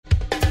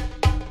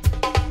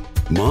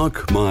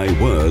Mark My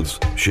Words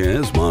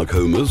shares Mark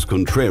Homer's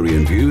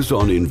contrarian views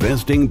on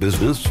investing,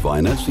 business,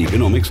 finance,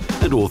 economics,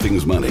 and all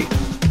things money.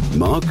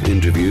 Mark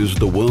interviews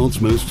the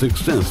world's most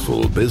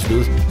successful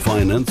business,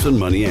 finance, and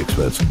money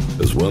experts,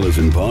 as well as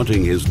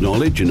imparting his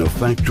knowledge in a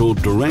factual,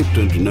 direct,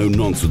 and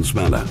no-nonsense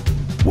manner.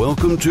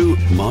 Welcome to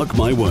Mark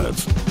My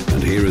Words,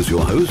 and here is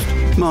your host,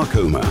 Mark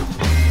Homer.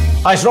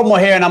 Hi, it's Rob Moore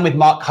here, and I'm with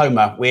Mark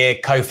Homer. We're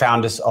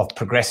co-founders of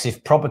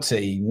Progressive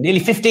Property nearly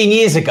 15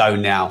 years ago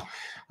now.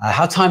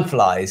 How time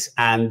flies.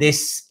 And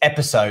this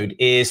episode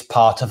is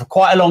part of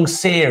quite a long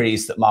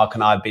series that Mark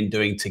and I have been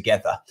doing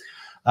together.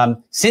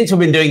 Since we've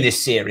been doing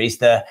this series,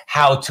 the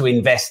How to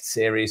Invest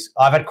series,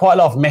 I've had quite a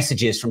lot of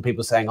messages from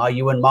people saying, are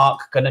you and Mark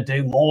going to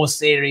do more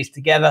series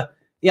together?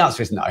 The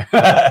answer is no.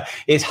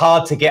 It's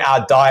hard to get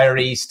our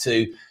diaries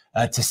to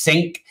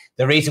sync.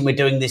 The reason we're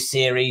doing this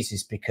series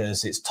is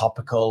because it's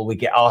topical. We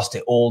get asked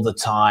it all the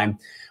time.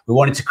 We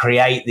wanted to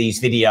create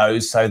these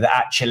videos so that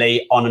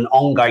actually on an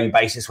ongoing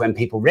basis, when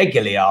people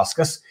regularly ask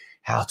us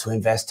how to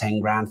invest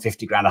 10 grand,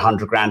 50 grand,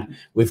 100 grand,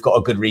 we've got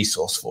a good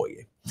resource for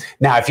you.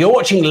 Now, if you're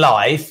watching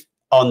live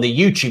on the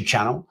YouTube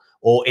channel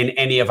or in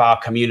any of our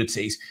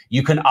communities,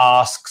 you can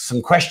ask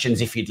some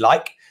questions if you'd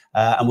like,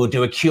 and we'll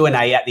do a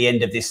Q&A at the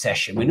end of this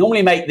session. We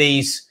normally make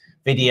these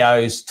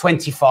videos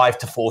 25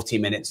 to 40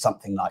 minutes,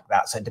 something like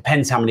that. So it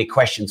depends how many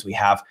questions we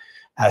have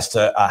as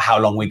to how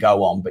long we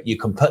go on. But you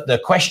can put the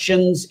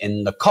questions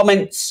in the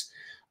comments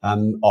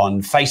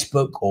on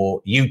Facebook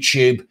or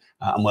YouTube,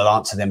 and we'll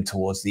answer them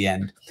towards the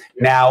end.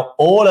 Now,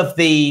 all of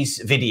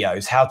these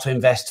videos, how to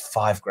invest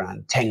 5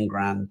 grand, 10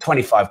 grand,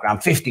 25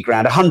 grand, 50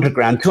 grand, 100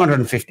 grand,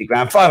 250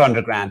 grand,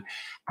 500 grand.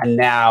 And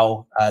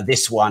now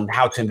this one,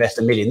 how to invest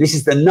 $1 million. This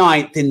is the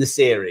 9th in the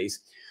series.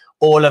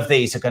 All of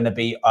these are going to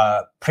be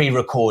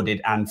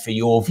pre-recorded and for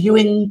your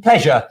viewing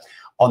pleasure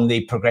on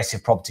the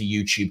Progressive Property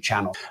YouTube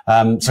channel.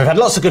 So we've had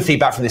lots of good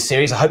feedback from this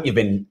series. I hope you've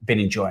been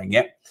enjoying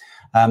it.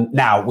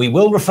 Now, we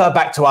will refer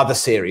back to other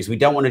series. We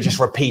don't want to just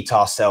repeat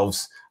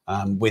ourselves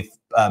with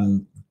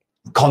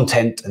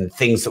content and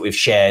things that we've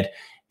shared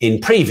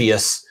in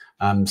previous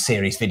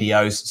series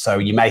videos. So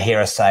you may hear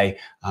us say,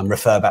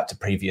 refer back to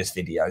previous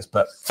videos.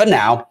 But for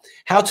now,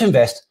 how to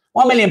invest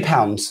 £1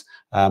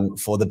 million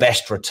for the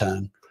best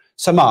return.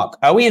 So, Mark,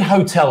 are we in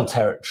hotel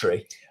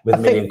territory with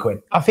 £1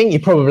 million? I think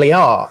you probably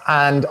are.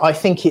 And I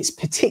think it's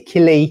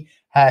particularly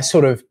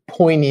sort of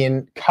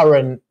poignant,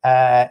 current,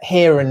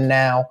 here and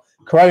now.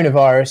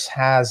 Coronavirus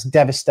has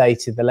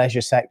devastated the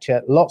leisure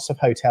sector. Lots of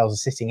hotels are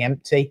sitting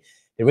empty.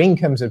 Their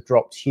incomes have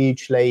dropped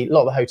hugely. A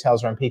lot of the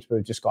hotels around Peterborough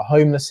have just got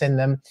homeless in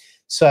them.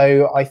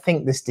 So I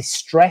think there's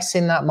distress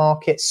in that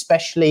market,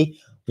 especially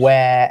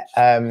where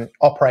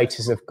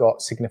operators have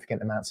got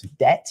significant amounts of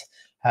debt.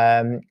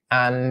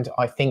 And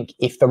I think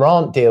if there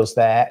aren't deals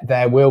there,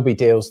 there will be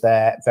deals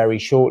there very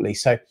shortly.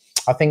 So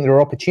I think there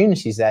are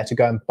opportunities there to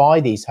go and buy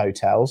these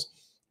hotels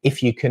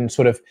if you can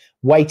sort of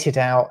wait it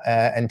out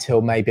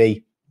until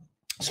maybe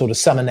sort of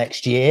summer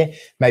next year,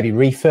 maybe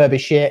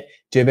refurbish it,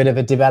 do a bit of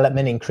a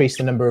development, increase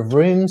the number of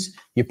rooms.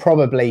 You're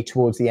probably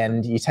towards the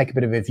end, you take a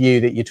bit of a view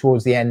that you're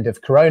towards the end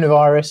of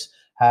coronavirus,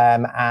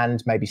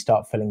 and maybe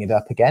start filling it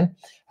up again.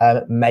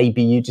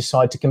 Maybe you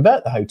decide to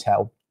convert the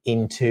hotel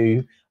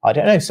into, I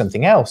don't know,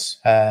 something else.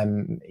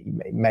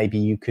 Maybe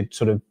you could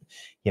sort of,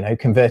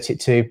 convert it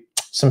to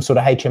some sort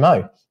of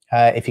HMO.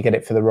 If you get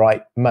it for the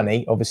right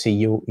money, obviously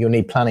you'll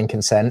need planning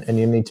consent and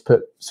you'll need to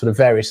put sort of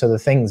various other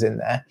things in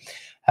there.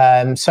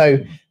 So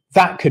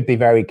that could be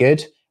very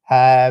good.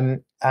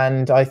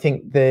 And I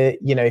think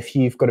if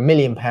you've got £1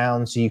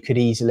 million, you could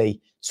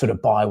easily sort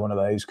of buy one of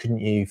those, couldn't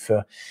you,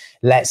 for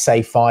let's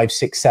say 500,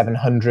 600,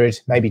 700,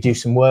 maybe do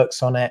some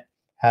works on it.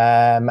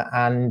 And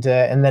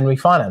then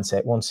refinance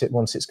it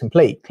once it's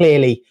complete.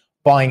 Clearly,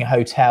 buying a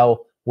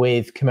hotel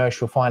with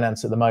commercial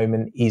finance at the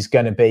moment is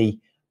going to be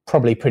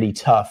probably pretty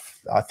tough.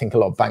 I think a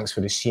lot of banks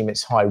would assume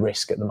it's high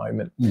risk at the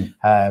moment,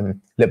 a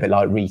little bit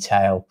like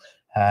retail.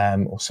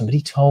 Or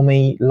somebody told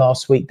me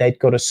last week they'd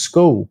got a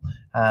school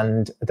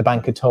and the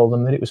bank had told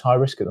them that it was high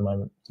risk at the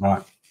moment.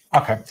 Right.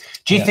 Okay.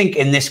 Do you think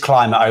in this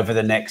climate over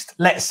the next,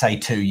 let's say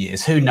 2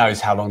 years, who knows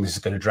how long this is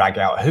going to drag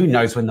out? Who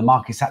knows when the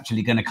market's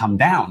actually going to come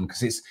down?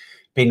 Because it's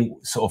been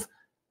sort of...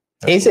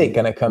 Is it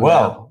going to come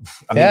down?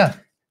 I mean,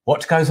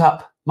 what goes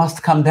up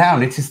must come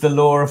down. It is the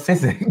law of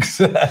physics.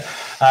 But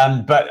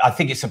I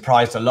think it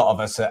surprised a lot of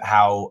us at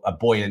how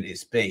buoyant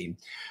it's been.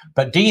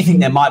 But do you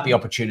think there might be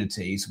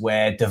opportunities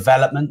where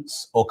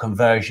developments or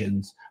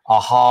conversions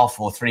are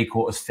half or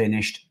 3/4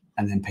 finished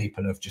and then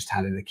people have just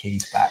handed the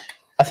keys back?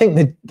 I think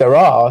that there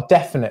are,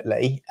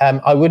 definitely.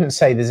 I wouldn't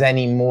say there's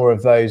any more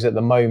of those at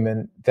the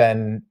moment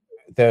than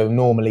there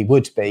normally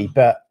would be.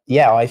 But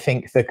yeah, I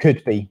think there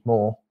could be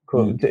more,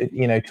 towards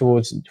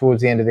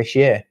the end of this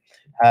year.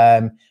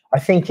 I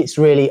think it's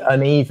really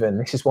uneven.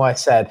 This is why I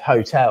said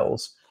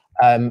hotels.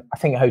 I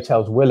think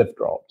hotels will have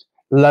dropped.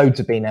 Loads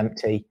have been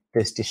empty.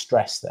 There's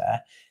distress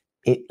there.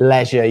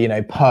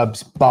 Leisure,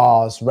 pubs,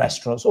 bars,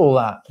 restaurants, all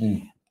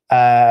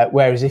that.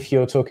 Whereas if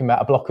you're talking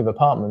about a block of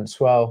apartments,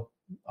 well,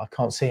 I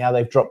can't see how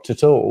they've dropped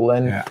at all,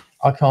 and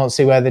I can't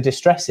see where the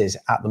distress is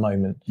at the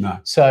moment. No.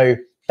 So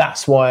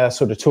that's why I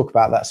sort of talk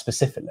about that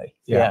specifically.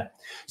 Yeah.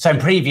 So in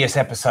previous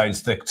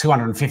episodes, the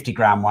 250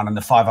 gram one and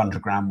the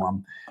 500 gram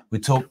one, we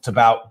talked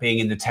about being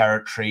in the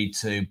territory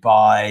to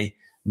buy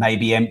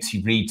maybe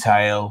empty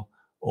retail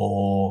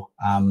or,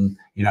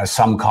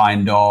 some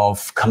kind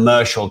of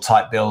commercial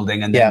type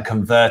building and then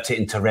convert it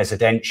into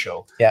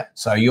residential. Yeah.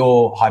 So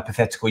your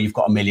hypothetical, you've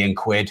got £1 million.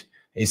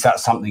 Is that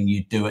something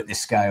you do at this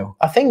scale?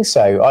 I think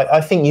so.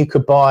 I think you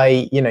could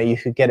buy, you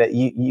could get it.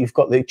 You've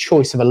got the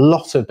choice of a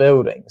lot of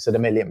buildings at £1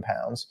 million.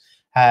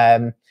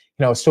 I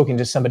was talking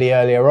to somebody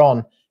earlier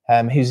on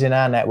who's in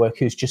our network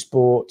who's just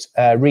bought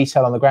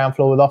retail on the ground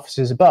floor with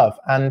offices above.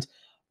 And,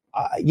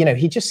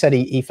 he just said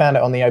he found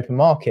it on the open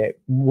market,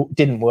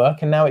 didn't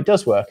work, and now it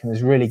does work. And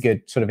there's really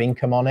good sort of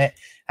income on it.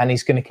 And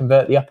he's going to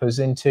convert the uppers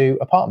into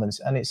apartments.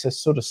 And it's a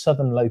sort of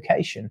southern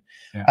location.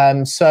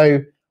 Yeah.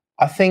 So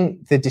I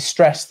think the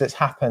distress that's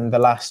happened the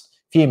last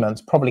few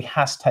months probably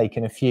has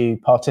taken a few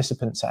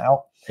participants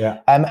out. Yeah.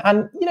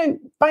 And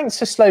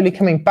banks are slowly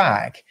coming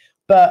back,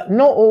 but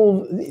not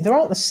all. There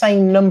aren't the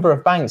same number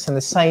of banks and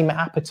the same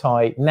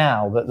appetite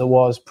now that there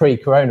was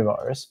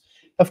pre-coronavirus.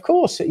 Of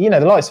course, the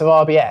likes of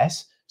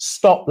RBS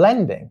stopped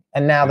lending,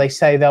 and now they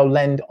say they'll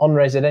lend on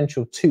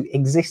residential to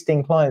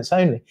existing clients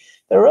only.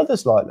 There are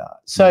others like that.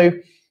 So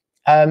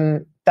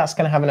that's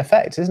going to have an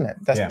effect, isn't it?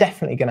 That's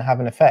definitely going to have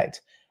an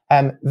effect.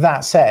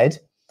 That said,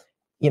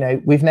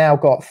 we've now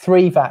got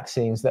 3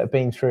 vaccines that have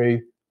been through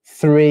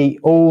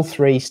all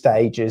three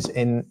stages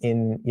in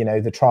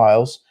the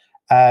trials,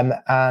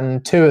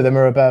 and 2 of them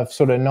are above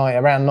sort of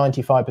around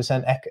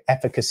 95%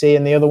 efficacy,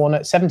 and the other one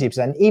at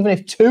 70%. Even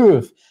if 2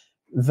 of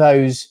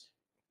those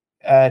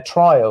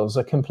trials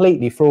are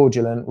completely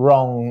fraudulent,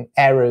 wrong,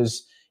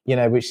 errors,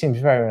 which seems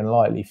very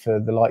unlikely for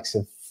the likes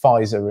of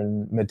Pfizer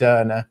and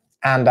Moderna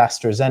and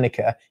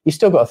AstraZeneca, you've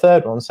still got a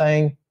third one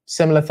saying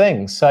similar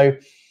things. So,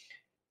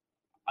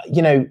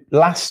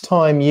 last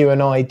time you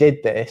and I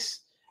did this,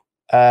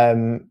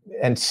 and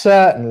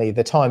certainly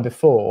the time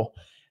before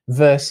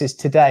versus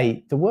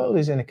today, the world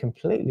is in a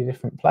completely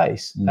different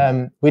place.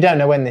 We don't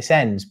know when this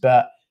ends,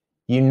 but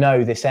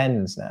this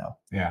ends now.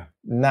 Yeah.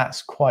 And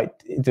that's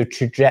the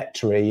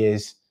trajectory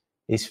is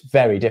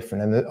very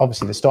different. And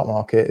obviously the stock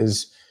market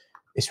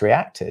it's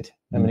reacted.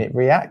 I mean, it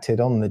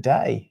reacted on the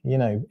day,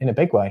 in a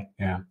big way.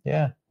 Yeah.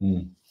 Yeah.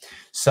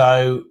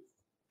 So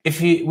with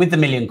the £1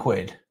 million,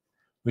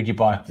 would you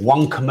buy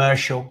 1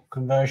 commercial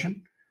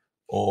conversion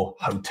or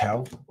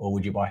hotel, or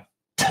would you buy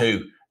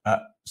 2 at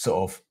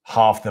sort of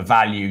half the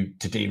value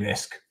to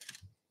de-risk?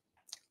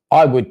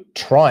 I would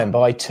try and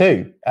buy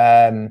 2.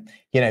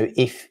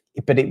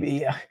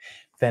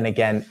 Then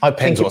again, I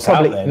think it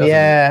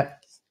probably,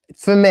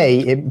 for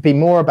me, it'd be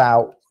more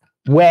about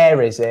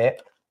where is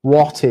it,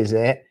 what is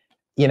it,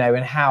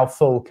 and how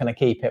full can I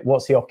keep it?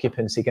 What's the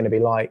occupancy going to be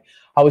like?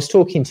 I was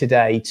talking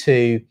today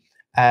to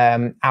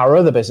our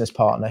other business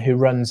partner who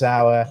runs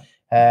our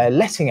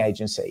letting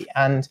agency,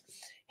 and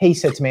he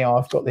said to me,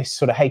 I've got this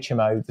sort of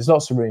HMO, there's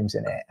lots of rooms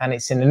in it, and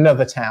it's in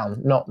another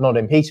town, not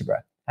in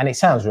Peterborough, and it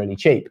sounds really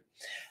cheap.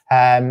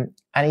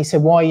 And he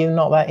said, why are you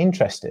not that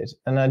interested?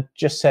 And I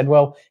just said,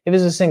 well, if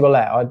it's a single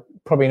let, I'd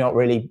probably not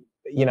really,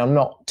 I'm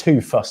not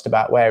too fussed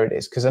about where it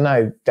is, because I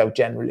know they'll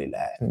generally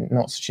let, and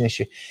not such an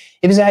issue.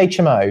 If it's a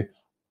HMO,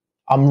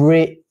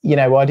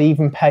 I'd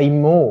even pay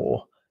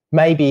more,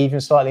 maybe even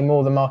slightly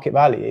more than market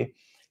value,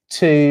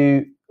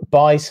 to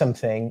buy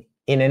something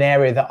in an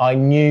area that I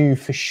knew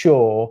for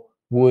sure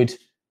would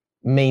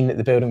mean that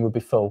the building would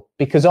be full,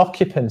 because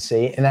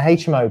occupancy in a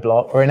HMO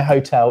block or in a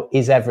hotel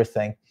is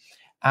everything.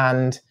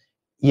 And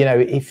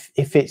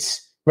if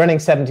it's running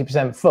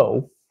 70%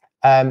 full,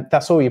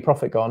 that's all your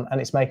profit gone,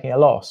 and it's making a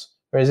loss.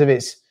 Whereas if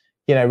it's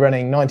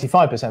running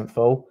 95%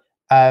 full,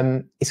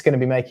 it's going to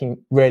be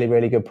making really,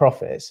 really good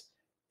profits,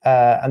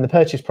 and the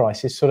purchase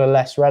price is sort of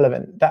less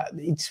relevant. That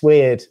it's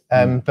weird,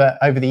 but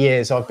over the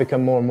years I've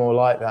become more and more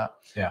like that.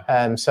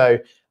 Yeah. So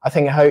I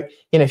think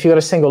if you've got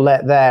a single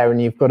let there and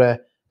you've got a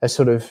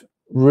sort of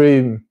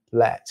room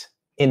let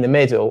in the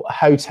middle, a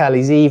hotel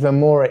is even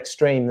more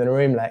extreme than a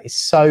room let. It's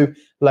so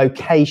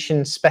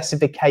location,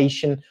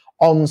 specification,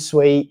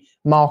 ensuite,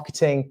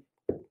 marketing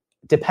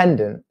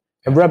dependent.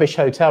 A rubbish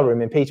hotel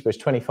room in Peterborough is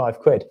 25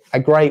 quid.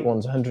 A great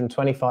one's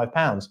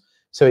 £125.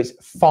 So it's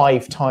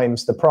 5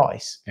 times the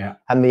price. Yeah.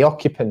 And the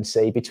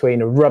occupancy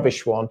between a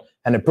rubbish one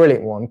and a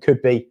brilliant one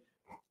could be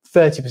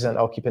 30%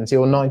 occupancy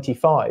or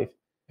 95.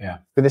 Yeah.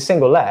 With a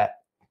single let,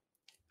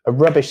 a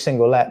rubbish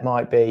single let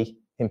might be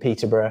in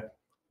Peterborough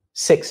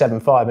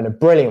 675, and a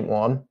brilliant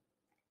one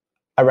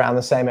around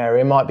the same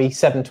area might be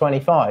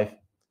 725.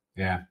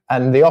 Yeah.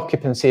 And the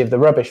occupancy of the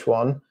rubbish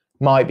one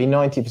might be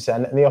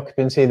 90%, and the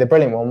occupancy of the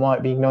brilliant one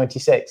might be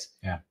 96.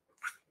 Yeah.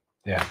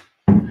 Yeah.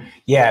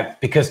 Yeah,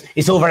 because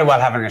it's all very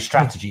well having a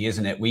strategy,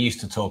 isn't it? We used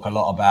to talk a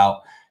lot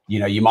about,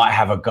 you might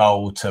have a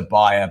goal to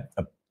buy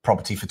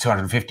property for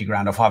 250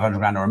 grand or 500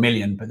 grand or $1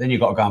 million, but then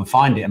you've got to go and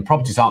find it. And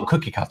properties aren't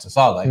cookie cutters,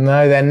 are they?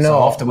 No, they're not. So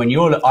often when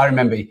I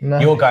remember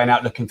you're going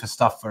out looking for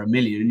stuff for $1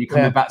 million and you're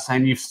coming back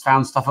saying you've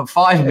found stuff at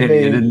 5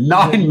 million and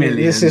 9 million.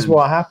 This is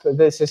what happened.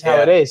 This is how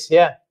it is.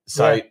 Yeah.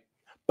 So,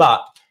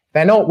 but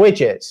they're not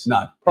widgets.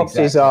 No,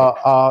 properties are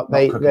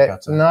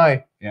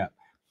no. Yeah.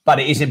 But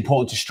it is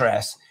important to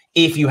stress,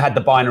 if you had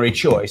the binary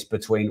choice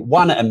between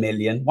one at $1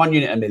 million, one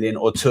unit at $1 million,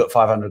 or two at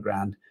 500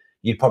 grand,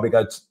 you'd probably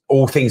go to,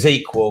 all things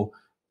equal,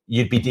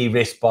 you'd be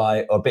de-risked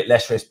by, or a bit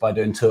less risk by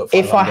doing two at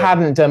 500. If I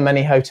hadn't done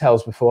many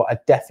hotels before,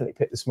 I'd definitely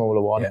pick the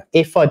smaller one. Yeah.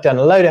 If I'd done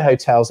a load of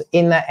hotels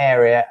in that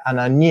area and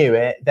I knew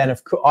it, then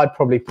I'd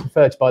probably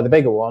prefer to buy the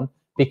bigger one,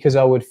 because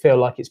I would feel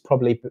like it's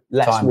probably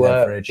less time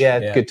work. Leverage.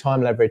 Good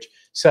time leverage.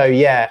 So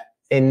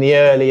in the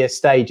earlier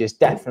stages,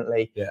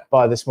 definitely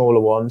buy the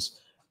smaller ones.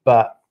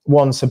 But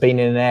once I've been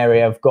in an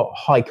area, I've got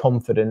high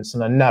confidence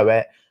and I know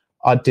it,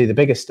 I'd do the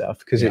bigger stuff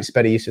because it's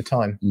better use of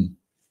time.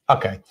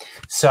 Okay.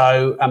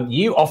 So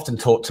you often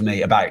talk to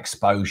me about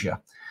exposure,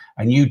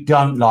 and you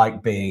don't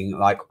like being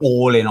like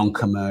all in on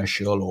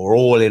commercial or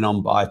all in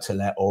on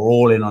buy-to-let or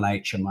all in on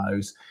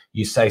HMOs.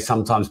 You say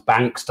sometimes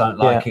banks don't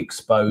like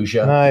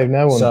exposure.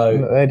 No one.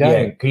 So they don't.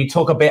 Yeah, can you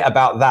talk a bit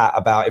about that?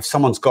 About if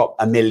someone's got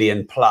 $1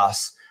 million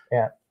plus,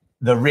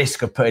 the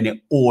risk of putting it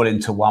all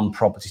into one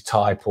property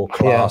type or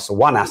class or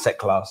one asset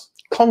class.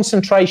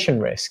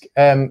 Concentration risk.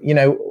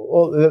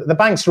 The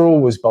banks are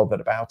always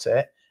bothered about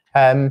it.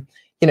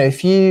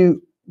 If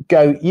you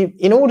go,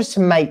 in order to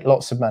make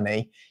lots of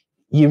money,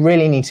 you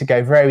really need to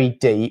go very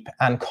deep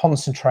and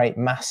concentrate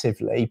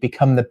massively,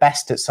 become the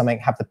best at something,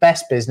 have the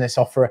best business,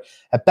 offer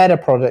a better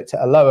product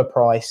at a lower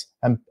price,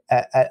 and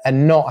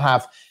not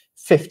have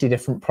 50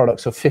 different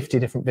products or 50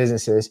 different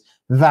businesses.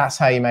 That's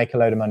how you make a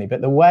load of money.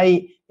 But the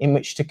way in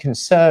which to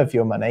conserve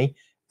your money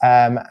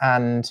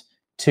and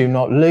to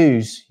not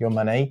lose your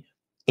money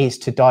is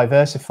to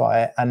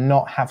diversify it and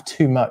not have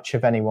too much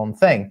of any one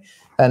thing.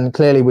 And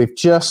clearly we've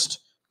just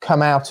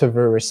come out of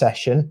a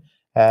recession.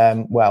 I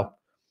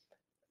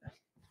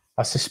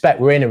suspect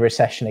we're in a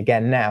recession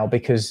again now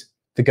because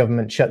the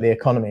government shut the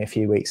economy a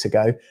few weeks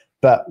ago,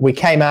 but we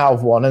came out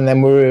of one and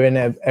then we were in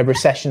a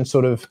recession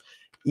sort of,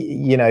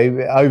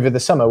 over the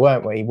summer,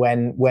 weren't we?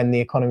 When the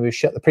economy was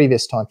shut the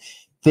previous time.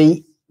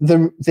 The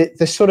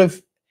sort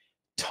of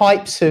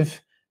types of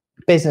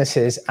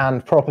businesses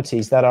and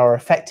properties that are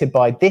affected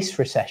by this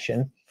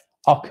recession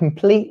are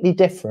completely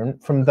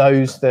different from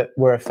those that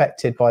were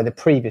affected by the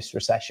previous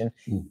recession.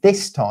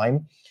 This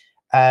time,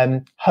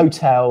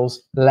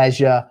 hotels,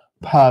 leisure,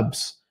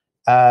 pubs,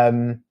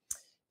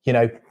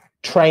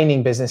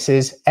 training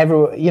businesses,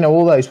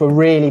 all those were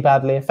really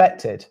badly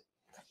affected.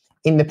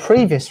 In the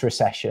previous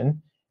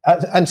recession,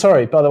 and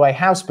sorry, by the way,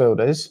 house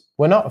builders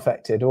were not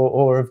affected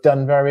or have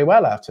done very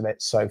well out of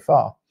it so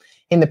far.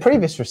 In the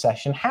previous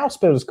recession, house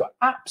builders got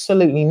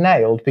absolutely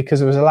nailed because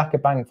there was a lack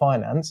of bank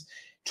finance.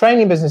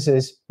 Training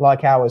businesses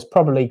like ours,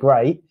 probably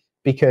great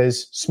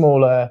because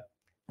smaller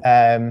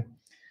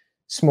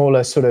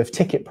sort of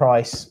ticket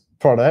price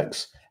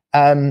products.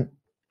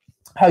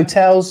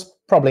 Hotels,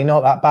 probably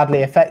not that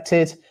badly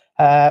affected.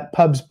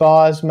 Pubs,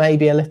 bars,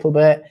 maybe a little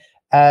bit.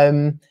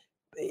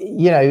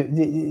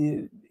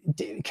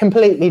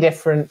 Completely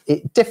different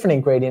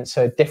ingredients,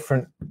 so a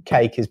different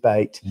cake is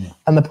baked.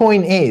 And the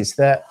point is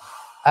that,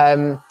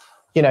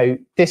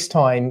 this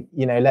time,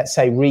 let's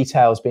say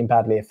retail's been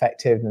badly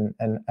affected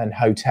and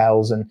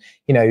hotels, and,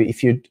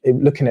 if you're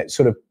looking at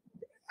sort of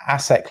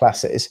asset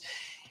classes,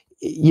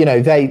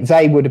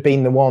 they would have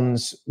been the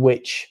ones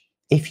which,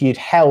 if you'd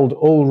held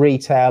all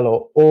retail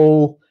or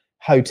all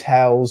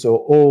hotels or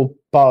all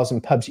bars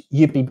and pubs,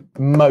 you'd be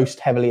most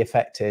heavily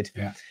affected.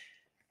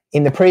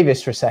 In the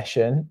previous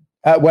recession,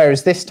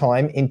 whereas this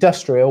time,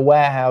 industrial,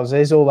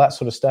 warehouses, all that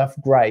sort of stuff,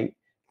 great.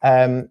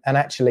 And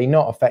actually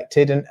not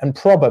affected and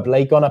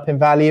probably gone up in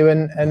value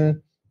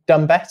and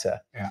done better.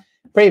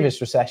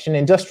 Previous recession,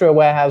 industrial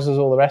warehouses,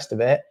 all the rest of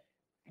it,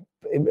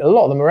 a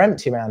lot of them are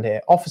empty around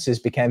here. Offices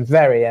became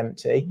very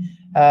empty.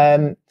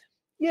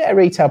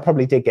 Retail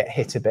probably did get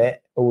hit a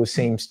bit, always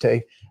seems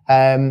to.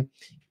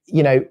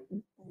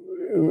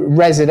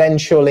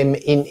 Residential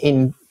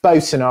in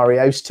both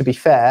scenarios, to be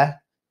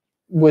fair,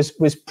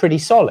 was pretty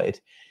solid.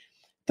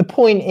 The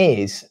point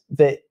is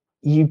that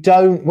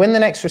when the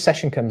next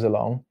recession comes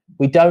along,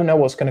 we don't know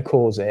what's going to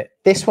cause it.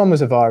 This one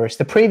was a virus.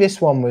 The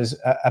previous one was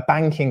a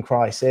banking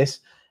crisis.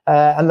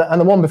 And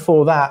the one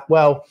before that,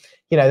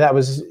 that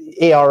was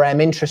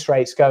ERM, interest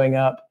rates going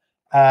up,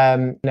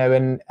 and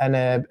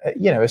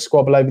a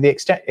squabble over the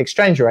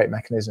exchange rate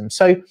mechanism.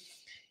 So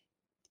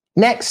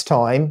next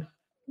time,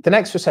 the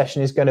next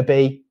recession is going to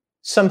be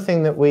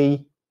something that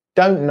we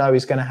don't know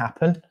is going to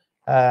happen.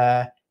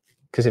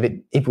 Because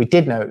if we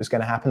did know it was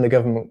going to happen, the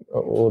government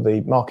or the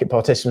market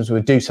participants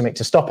would do something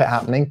to stop it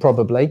happening,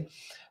 probably.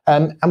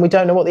 And we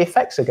don't know what the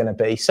effects are going to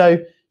be. So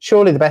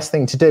surely the best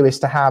thing to do is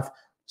to have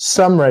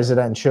some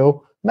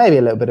residential, maybe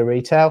a little bit of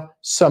retail,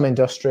 some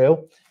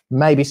industrial,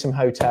 maybe some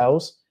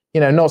hotels.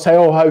 Not say,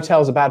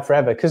 hotels are bad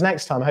forever, because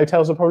next time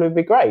hotels will probably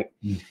be great.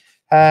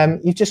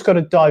 You've just got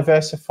to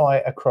diversify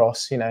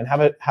across, and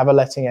have a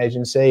letting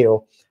agency,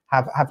 or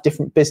have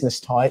different business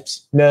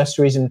types.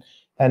 Nurseries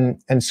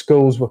and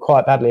schools were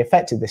quite badly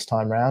affected this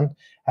time round.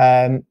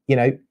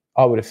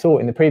 I would have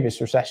thought in the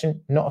previous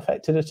recession, not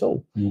affected at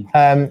all.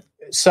 And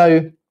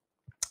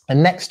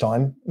next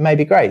time,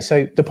 maybe great.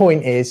 So the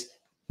point is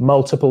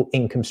multiple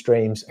income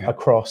streams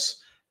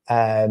across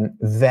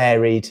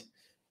varied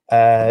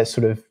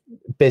sort of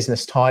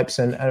business types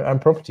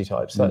and property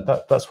types.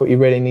 That's what you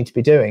really need to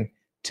be doing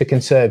to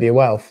conserve your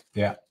wealth.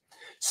 Yeah.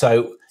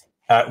 So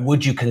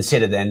would you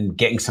consider then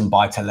getting some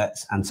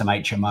buy-to-lets and some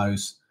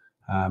HMOs?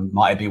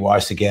 Might it be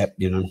wise to get,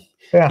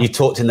 you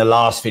talked in the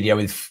last video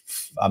with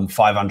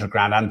 500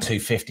 grand and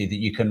 250 that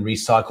you can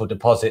recycle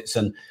deposits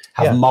and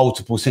have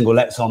multiple single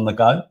lets on the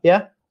go.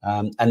 Yeah.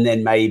 And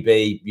then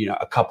maybe,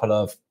 a couple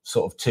of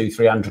sort of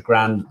 200-300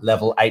 grand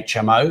level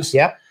HMOs.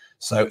 Yeah.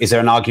 So is there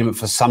an argument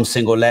for some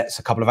single lets,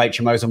 a couple of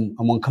HMOs and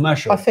one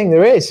commercial? I think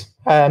there is.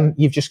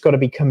 You've just got to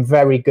become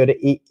very good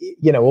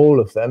at, all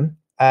of them.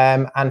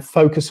 And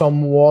focus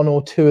on one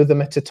or two of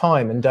them at a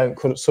time, and don't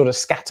sort of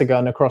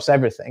scattergun across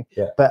everything.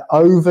 Yeah. But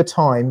over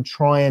time,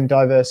 try and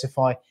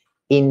diversify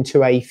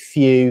into a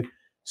few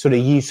sort of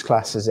use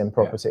classes in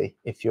property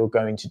if you're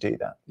going to do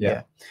that.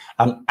 Yeah.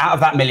 Out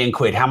of that £1 million,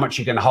 how much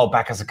are you going to hold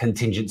back as a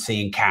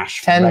contingency in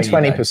cash?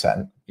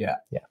 10-20%. Yeah.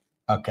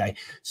 Okay.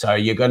 So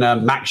you're going to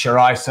max your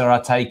ISA, I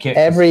take it?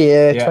 Every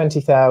year,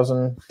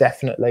 20,000,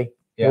 definitely.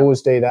 Yeah.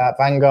 Always do that.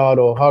 Vanguard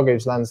or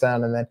Hargreaves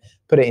Lansdown, and then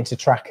put it into a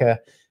tracker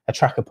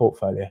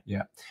portfolio.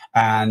 Yeah.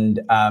 And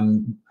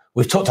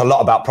we've talked a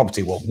lot about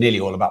property, well, nearly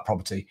all about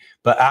property,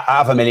 but out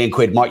of £1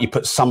 million, might you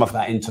put some of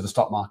that into the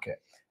stock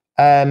market?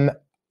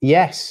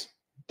 Yes,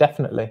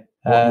 definitely.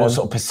 What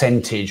sort of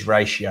percentage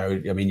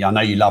ratio? I mean, I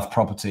know you love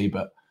property,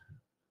 but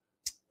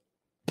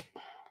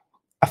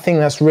I think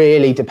that's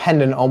really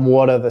dependent on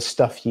what other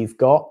stuff you've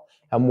got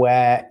and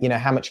where,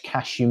 how much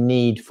cash you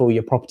need for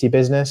your property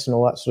business and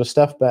all that sort of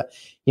stuff. But,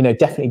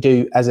 definitely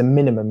do as a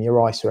minimum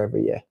your ISA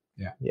every year.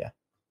 Yeah.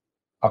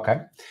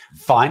 Okay,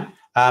 fine.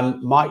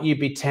 Might you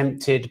be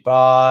tempted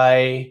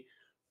by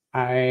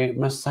a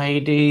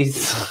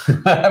Mercedes?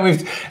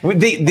 with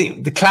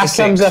the classic.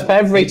 It comes up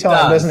every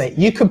time, doesn't it?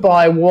 You could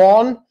buy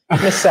one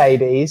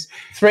Mercedes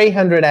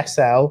 300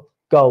 SL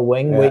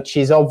Gullwing, which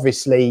is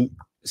obviously.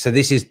 So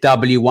this is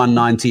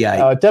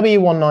W198.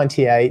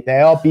 W198.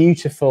 They are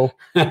beautiful.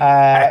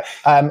 I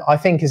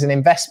think as an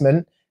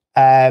investment,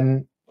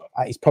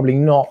 it's probably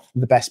not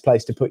the best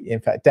place to put. In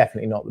fact,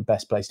 definitely not the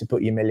best place to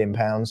put your £1 million.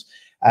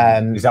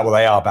 Is that what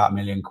they are? About £1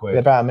 million? They're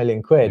about £1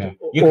 million. Yeah.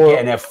 You can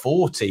get an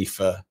F40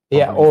 for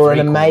or an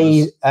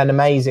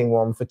amazing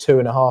one for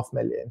 2.5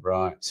 million.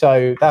 Right.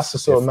 So that's the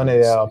sort of money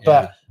they are.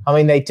 But I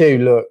mean, they do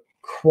look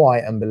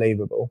quite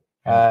unbelievable.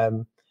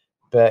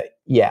 But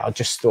yeah, I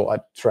just thought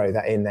I'd throw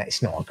that in there.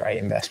 It's not a great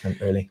investment,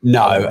 really.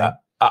 No,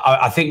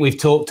 I think we've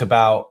talked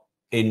about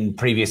in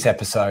previous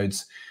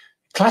episodes.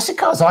 Classic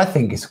cars, I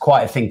think, is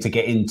quite a thing to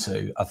get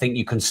into. I think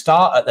you can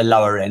start at the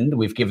lower end.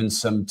 We've given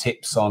some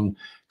tips on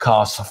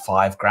cars for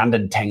 5 grand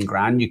and 10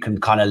 grand. You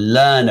can kind of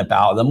learn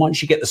about them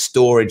once you get the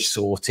storage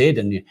sorted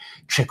and you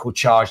trickle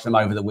charge them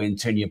over the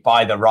winter and you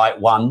buy the right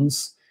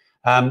ones,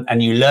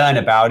 and you learn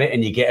about it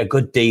and you get a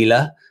good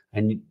dealer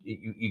and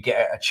you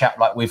get a chap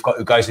like we've got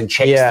who goes and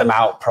checks them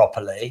out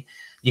properly.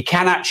 You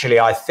can actually,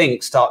 I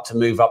think, start to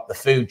move up the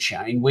food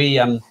chain.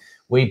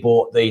 We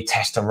bought the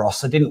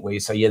Testarossa, didn't we?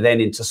 So you're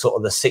then into sort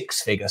of the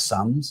 6-figure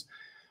sums.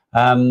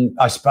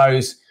 I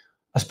suppose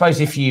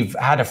if you've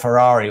had a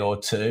Ferrari or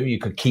two, you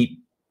could keep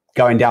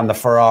going down the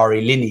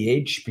Ferrari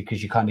lineage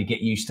because you kind of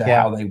get used to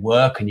how they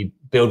work and you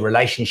build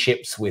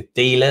relationships with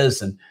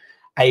dealers and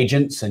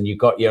agents, and you've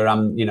got your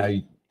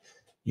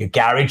your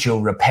garage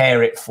will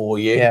repair it for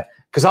you.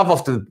 Because I've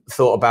often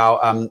thought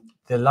about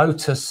the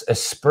Lotus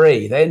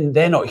Esprit.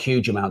 They're not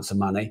huge amounts of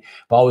money,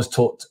 but I was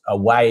talked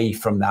away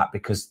from that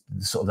because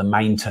sort of the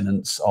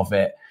maintenance of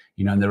it,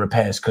 and the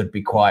repairs could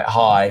be quite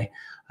high.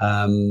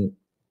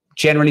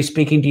 Generally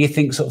speaking, do you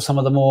think sort of some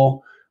of the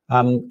more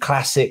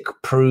classic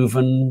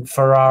proven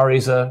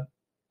Ferraris are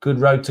good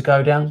road to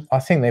go down? I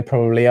think they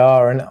probably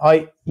are. And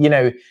a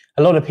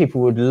lot of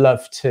people would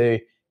love to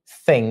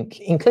think,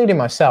 including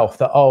myself,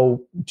 that,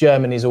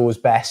 Germany's always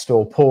best,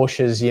 or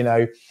Porsche's,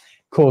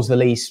 cause the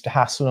least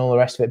hassle and all the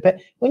rest of it.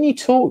 But when you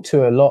talk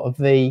to a lot of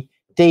the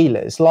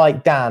dealers,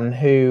 like Dan,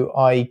 who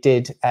I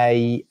did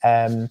a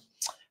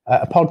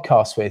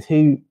podcast with,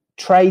 who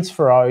trades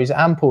Ferraris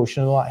and Porsche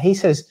and all that, he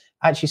says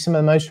actually some of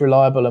the most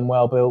reliable and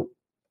well-built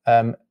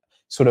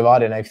sort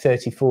of,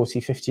 30, 40,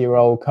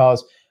 50-year-old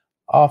cars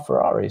are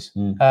Ferraris.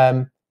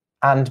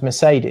 And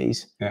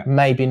Mercedes,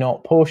 maybe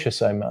not Porsche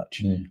so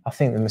much. I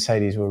think the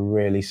Mercedes were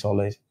really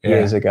solid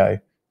years ago.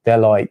 They're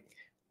like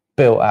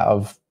built out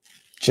of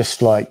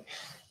just like,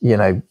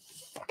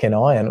 fucking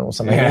iron or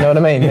something. You know what I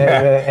mean?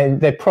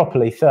 They're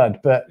properly thud,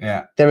 but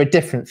they're a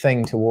different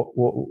thing to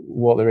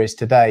what there is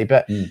today.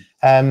 But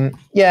I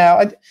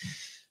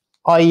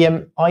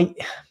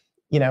think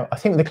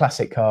with the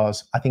classic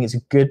cars, I think it's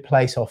a good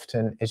place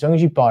often, as long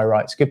as you buy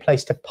right, it's a good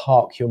place to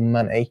park your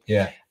money.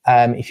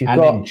 If you've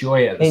got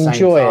enjoy it at the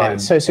same time.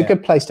 So it's a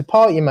good place to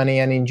park your money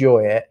and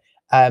enjoy it.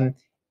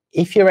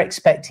 If you're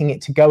expecting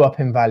it to go up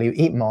in value,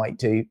 it might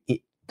do.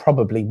 It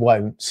probably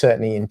won't,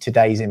 certainly in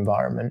today's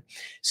environment.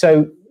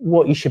 So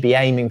what you should be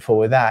aiming for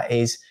with that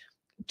is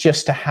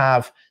just to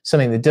have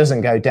something that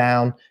doesn't go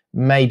down.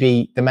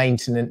 Maybe the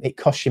maintenance, it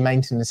costs you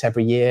maintenance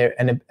every year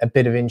and a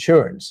bit of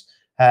insurance.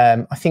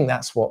 I think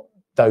that's what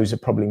those are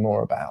probably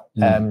more about.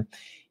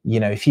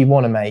 If you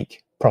want to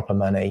make proper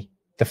money,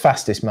 the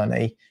fastest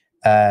money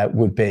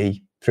would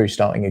be through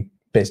starting a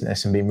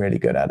business and being really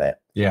good at it.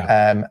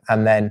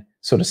 And then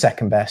sort of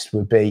second best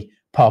would be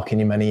parking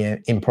your money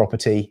in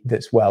property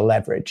that's well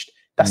leveraged.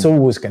 That's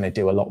always going to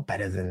do a lot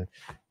better than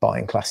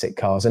buying classic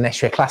cars,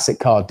 unless you're a classic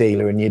car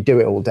dealer and you do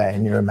it all day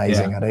and you're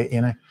amazing at it,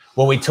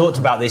 Well, we talked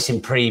about this in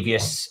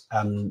previous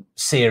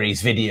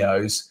series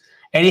videos.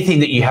 Anything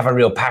that you have a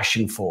real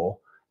passion for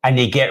and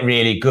you get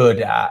really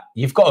good at,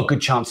 you've got a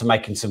good chance of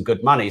making some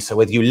good money. So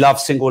whether you love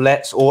single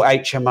lets or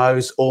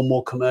HMOs or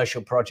more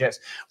commercial projects,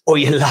 or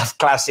you love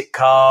classic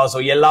cars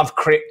or you love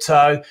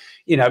crypto,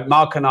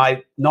 Mark and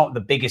I, not the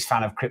biggest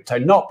fan of crypto,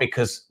 not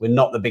because we're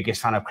not the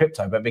biggest fan of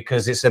crypto, but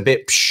because it's a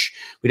bit,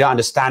 we don't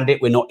understand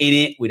it. We're not in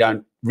it. We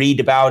don't read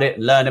about it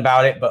and learn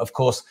about it. But of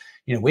course,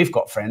 we've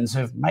got friends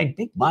who've made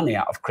big money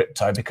out of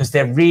crypto because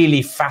they're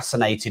really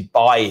fascinated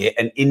by it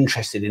and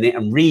interested in it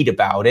and read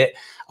about it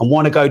and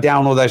want to go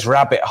down all those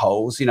rabbit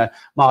holes.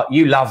 Mark,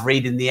 you love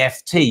reading the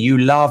FT. You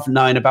love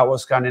knowing about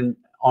what's going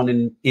on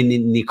in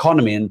the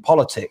economy and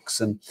politics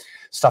and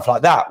stuff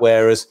like that.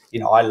 Whereas,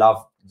 I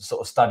love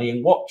sort of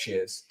studying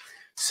watches.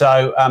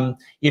 So,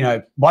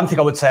 one thing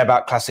I would say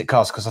about classic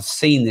cars, because I've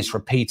seen this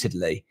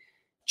repeatedly,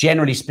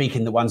 generally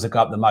speaking, the ones that go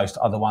up the most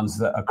are the ones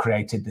that are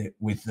created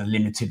with the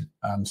limited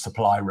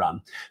supply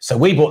run. So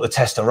we bought the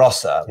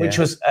Testarossa, which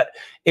was,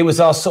 it was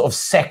our sort of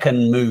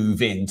second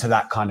move into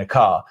that kind of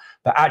car.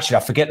 But actually, I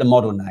forget the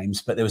model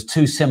names, but there was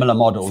two similar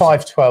models.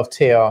 512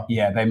 TR.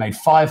 Yeah, they made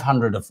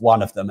 500 of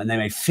one of them and they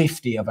made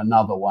 50 of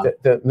another one.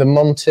 The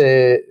Monte,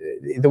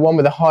 the one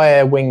with the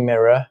higher wing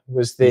mirror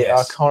was the,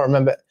 I can't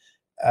remember.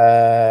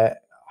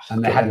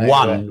 And they had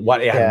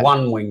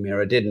one wing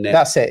mirror, didn't it?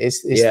 That's it.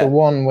 It's the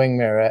one wing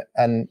mirror,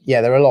 and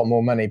they're a lot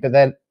more money, but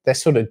they're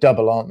sort of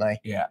double, aren't they?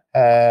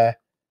 Yeah.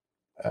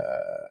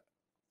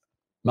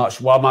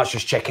 Mark's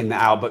just checking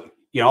that out, but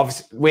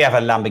obviously we have a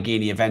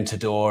Lamborghini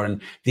Aventador,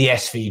 and the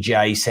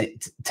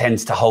SVJ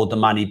tends to hold the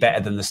money better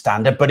than the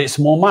standard, but it's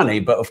more money.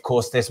 But of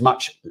course, there's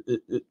much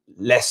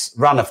less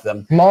run of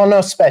them.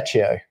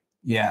 Monospecchio.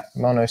 Yeah.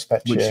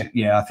 Monospecchio.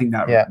 Which, I think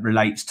that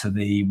relates to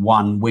the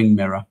one wing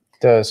mirror.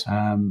 It does.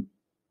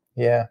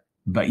 Yeah.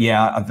 But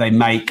they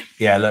make,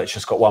 look, it's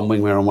just got one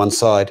wing mirror on one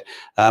side.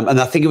 And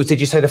I think it was,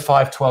 did you say the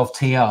 512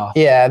 TR?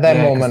 Yeah,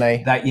 they're more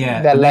money.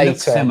 They're later.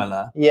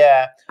 Similar.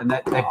 Yeah. And I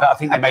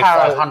think they made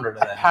 500 of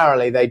them.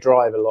 Apparently they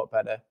drive a lot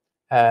better,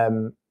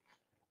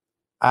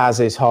 as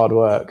is hard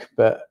work.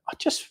 But I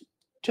just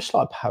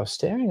like power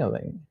steering, I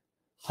think.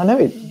 I know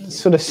it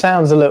sort of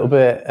sounds a little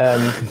bit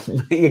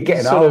you're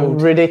getting sort old.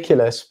 of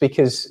ridiculous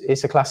because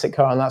it's a classic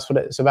car and that's what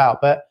it's about.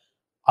 But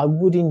I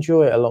would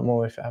enjoy it a lot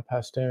more if it had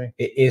power steering.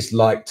 It is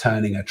like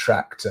turning a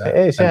tractor. It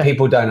is, and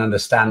people don't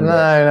understand it.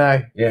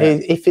 No. Yeah.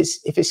 If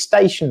it's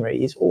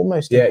stationary, it's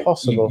almost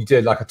impossible. You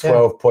did like a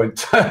 12-point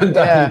turn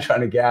down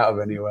trying to get out of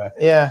anywhere.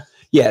 Yeah.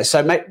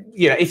 So,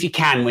 if you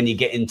can, when you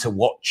get into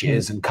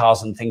watches and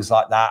cars and things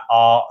like that,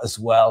 art as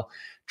well,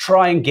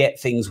 try and get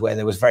things where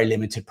there was very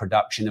limited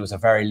production. There was a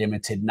very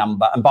limited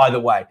number. And by the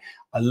way,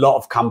 a lot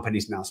of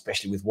companies now,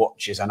 especially with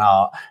watches and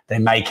art, they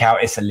make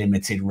out it's a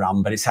limited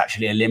run, but it's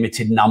actually a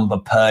limited number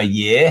per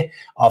year.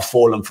 I've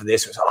fallen for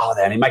this. It's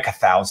they only make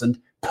 1,000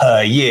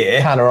 per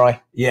year. Panerai.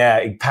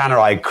 Yeah,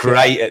 Panerai,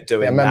 great at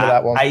doing that. I remember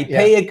that one.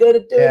 AP are good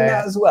at doing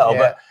that as well. Yeah.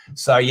 But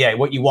so,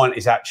 what you want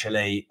is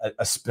actually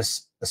a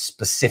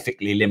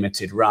specifically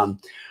limited run.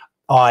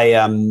 I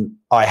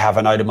have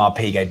an Audemars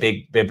Piguet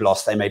big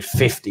biblos. They made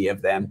 50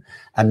 of them,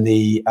 and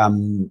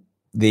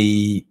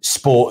the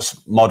sports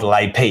model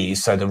APs,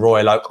 so the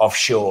Royal Oak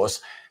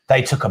Offshores,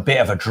 they took a bit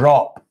of a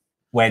drop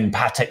when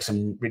Pateks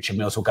and Richard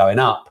Milles were going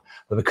up,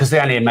 but because they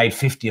only made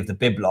 50 of the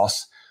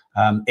biblos,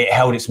 it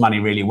held its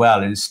money really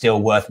well, and it's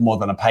still worth more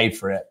than I paid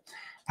for it.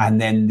 And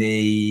then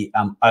the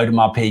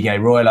Audemars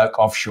Piguet Royal Oak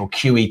Offshore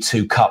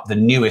QE2 Cup, the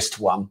newest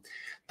one,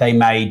 they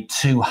made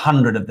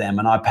 200 of them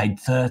and I paid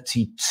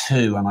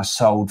 32 and I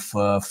sold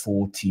for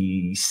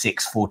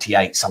 46,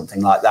 48,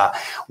 something like that.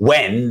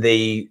 When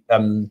the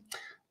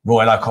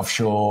Royal Oak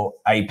Offshore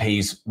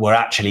APs were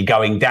actually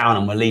going down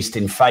and were least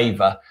in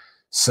favour.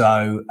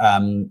 So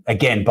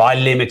again, by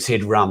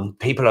limited run,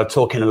 people are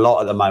talking a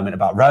lot at the moment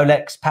about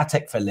Rolex,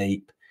 Patek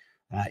Philippe.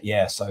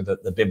 So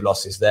the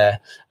biblos is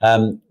there.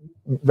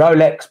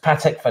 Rolex,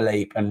 Patek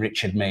Philippe and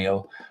Richard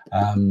Mille.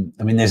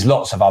 There's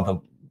lots of other,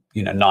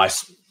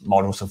 nice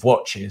models of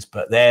watches,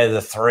 but they're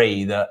the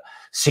three that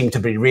seem to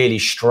be really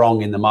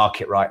strong in the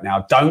market right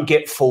now. Don't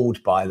get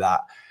fooled by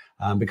that.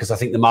 Because I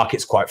think the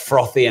market's quite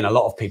frothy and a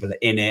lot of people are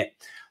in it.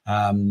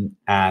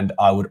 And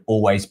I would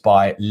always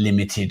buy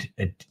limited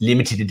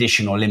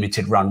edition or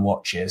limited run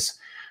watches.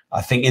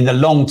 I think in the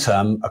long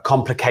term, a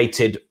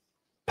complicated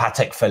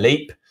Patek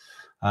Philippe.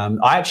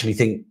 I actually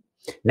think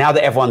now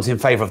that everyone's in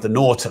favor of the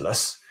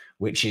Nautilus,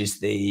 which is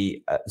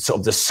the sort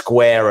of the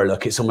squarer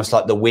look, it's almost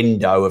like the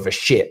window of a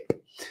ship.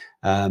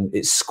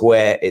 It's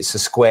square. It's a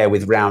square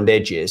with round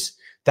edges.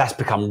 That's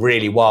become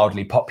really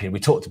wildly popular. We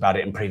talked about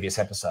it in previous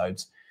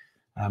episodes.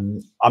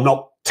 I'm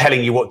not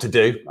telling you what to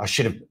do. I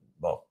should have,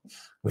 well,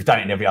 we've done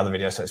it in every other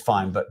video, so it's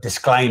fine. But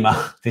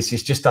disclaimer, this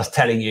is just us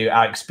telling you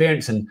our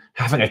experience and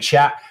having a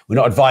chat. We're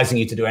not advising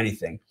you to do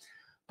anything.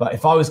 But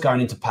if I was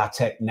going into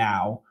Patek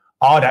now,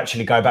 I'd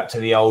actually go back to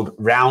the old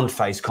round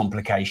face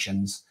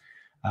complications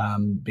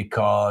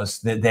because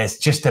there's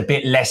just a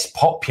bit less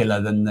popular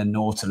than the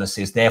Nautilus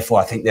is. Therefore,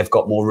 I think they've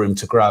got more room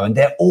to grow. And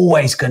they're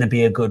always going to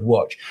be a good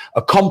watch.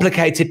 A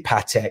complicated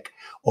Patek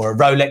or a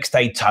Rolex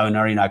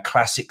Daytona, you know,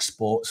 classic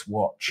sports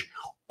watch,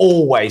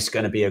 always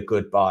going to be a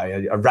good buy.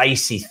 A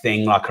racy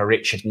thing like a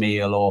Richard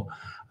Mille or,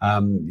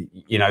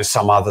 you know,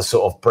 some other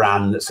sort of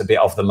brand that's a bit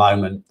of the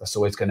moment, that's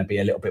always going to be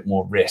a little bit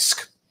more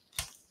risk.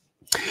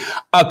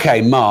 Okay,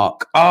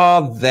 Mark,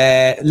 are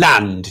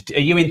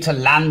you into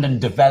land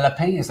and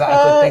developing? Is that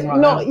a good thing right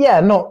now? Yeah,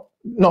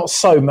 not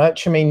so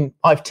much. I mean,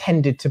 I've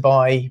tended to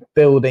buy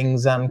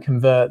buildings and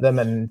convert them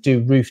and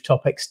do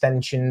rooftop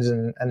extensions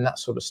and that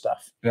sort of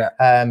stuff. Yeah.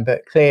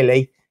 But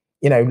clearly,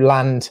 you know,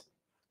 land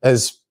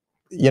as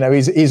you know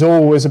is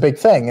always a big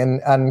thing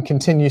and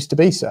continues to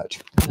be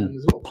such.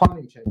 There's a lot of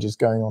planning changes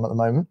going on at the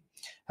moment.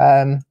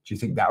 Do you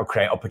think that will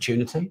create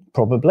opportunity?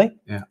 Probably.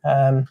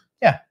 Yeah.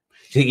 Yeah.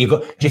 Do you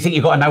think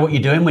you've got to know what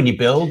you're doing when you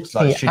build?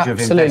 Like, should you have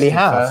invested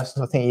first?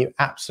 I think you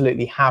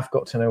absolutely have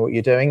got to know what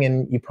you're doing,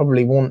 and you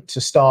probably want to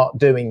start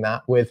doing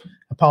that with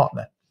a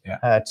partner,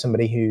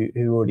 somebody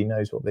who already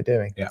knows what they're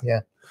doing. Yeah.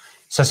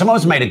 So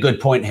someone's made a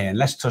good point here, and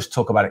let's just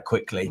talk about it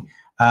quickly.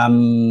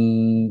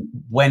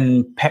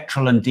 When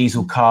petrol and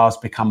diesel cars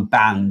become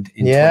banned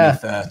in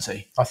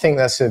 2030, I think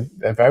that's a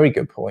very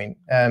good point.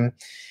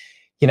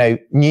 You know,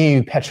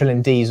 new petrol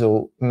and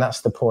diesel, and that's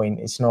the point.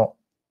 It's not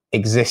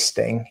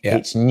existing.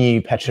 It's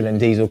new petrol and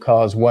diesel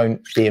cars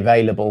won't be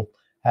available,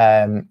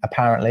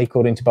 apparently,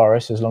 according to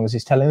Boris, as long as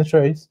he's telling the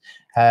truth,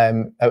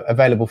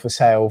 available for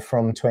sale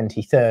from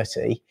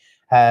 2030.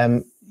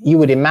 You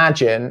would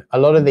imagine a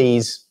lot of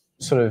these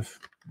sort of,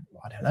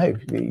 I don't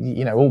know,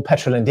 you know, all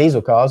petrol and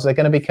diesel cars, they're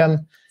going to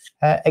become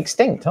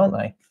extinct, aren't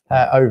they,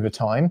 over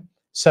time?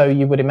 So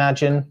you would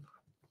imagine,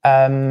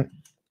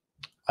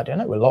 I don't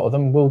know, a lot of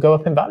them will go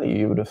up in value,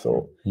 you would have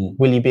thought.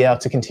 Will you be able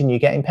to continue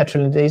getting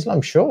petrol and diesel?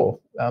 I'm sure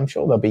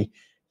there'll be,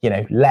 you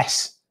know,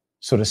 less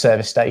sort of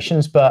service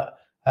stations, but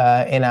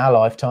in our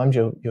lifetimes,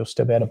 you'll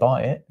still be able to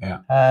buy it.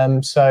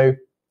 Yeah. So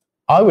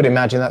I would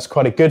imagine that's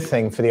quite a good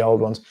thing for the old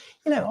ones.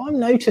 You know, I'm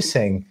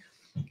noticing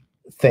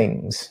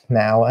things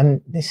now,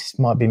 and this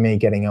might be me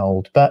getting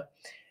old, but,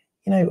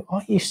 you know,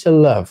 I used to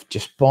love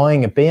just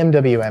buying a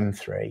BMW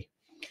M3,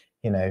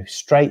 you know,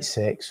 straight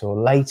six, or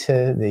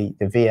later the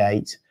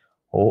V8,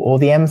 or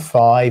the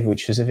M5,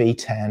 which was a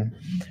V10,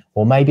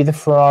 or maybe the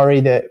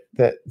Ferrari the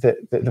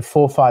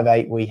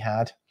 458 we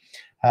had,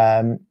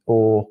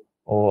 or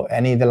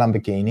any of the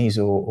Lamborghinis,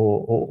 or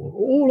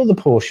all of the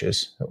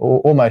Porsches, or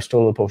almost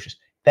all of the Porsches.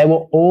 They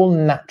were all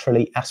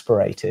naturally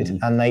aspirated,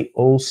 and they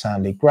all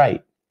sounded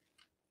great.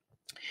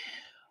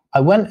 I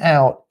went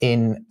out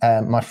in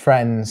my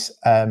friend's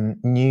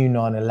new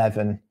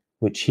 911,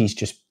 which he's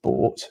just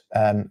bought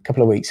a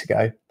couple of weeks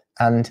ago,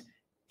 and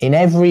in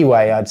every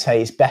way, I'd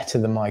say it's better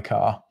than my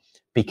car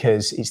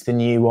because it's the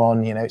new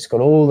one. You know, it's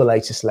got all the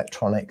latest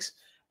electronics.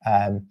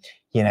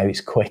 You know, it's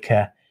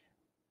quicker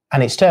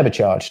and it's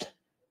turbocharged.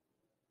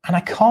 And I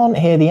can't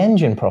hear the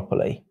engine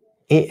properly.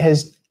 It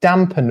has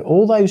dampened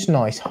all those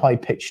nice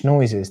high-pitched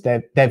noises.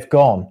 They've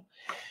gone.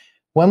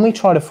 When we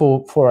tried a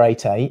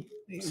 488,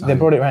 they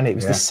brought it around. It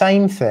was the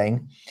same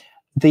thing.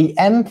 The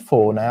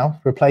M4 now,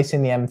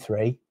 replacing the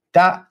M3,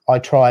 that I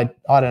tried,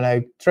 I don't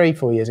know,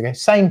 3-4 years ago.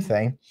 Same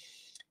thing.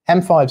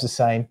 M5's the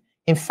same.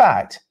 In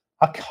fact,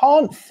 I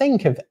can't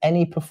think of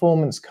any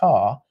performance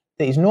car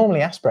that is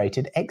normally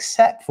aspirated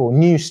except for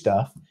new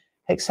stuff,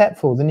 except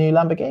for the new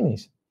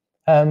Lamborghinis.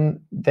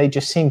 They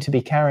just seem to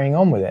be carrying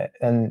on with it.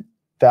 And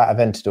that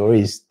Aventador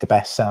is the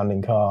best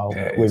sounding car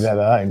we've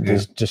ever owned.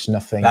 There's just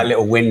nothing. That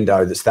little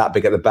window that's that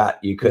big at the back,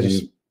 you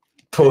can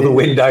pull the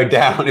window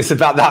down. It's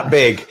about that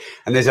big,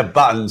 and there's a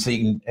button, so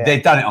you can.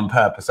 They've done it on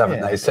purpose, haven't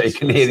they? So you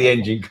can hear the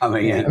engine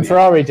coming in. And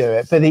Ferrari do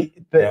it, but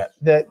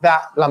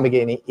that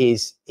Lamborghini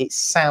it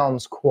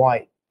sounds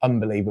quite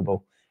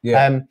unbelievable.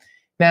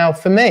 Now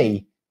for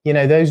me, you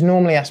know, those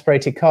normally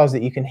aspirated cars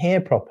that you can hear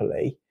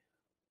properly,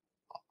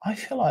 I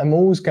feel like I'm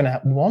always going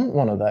to want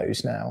one of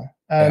those now,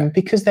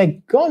 because they're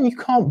gone. You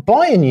can't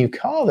buy a new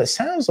car that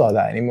sounds like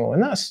that anymore,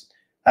 and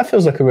that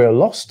feels like a real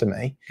loss to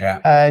me.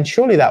 And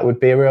surely that would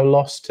be a real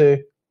loss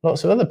to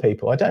lots of other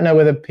people. I don't know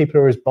whether people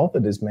are as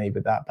bothered as me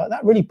with that, but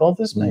that really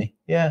bothers me.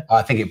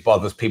 I think it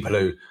bothers people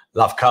who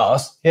love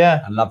cars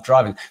and love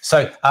driving.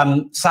 So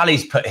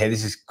Sally's put here,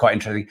 this is quite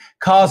interesting.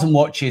 Cars and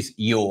watches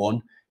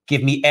yawn,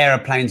 give me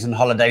aeroplanes and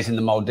holidays in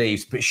the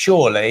Maldives. But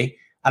surely,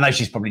 I know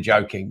she's probably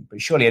joking,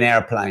 but surely an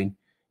aeroplane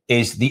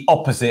is the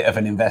opposite of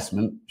an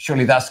investment.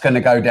 Surely that's going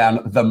to go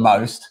down the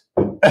most.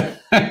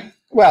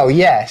 Well,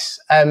 yes.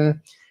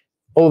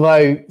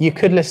 Although you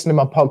could listen to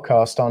my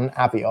podcast on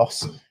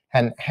Avios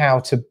and how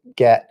to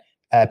get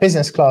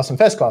business class and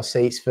first class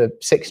seats for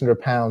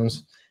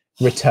 £600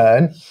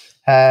 return.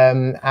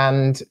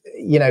 And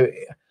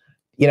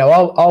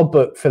I'll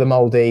book for the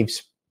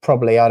Maldives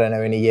probably, I don't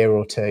know, in a year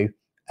or two.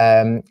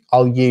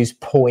 I'll use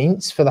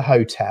points for the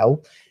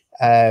hotel.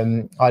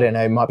 I don't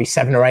know, might be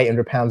 £700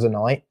 or £800 a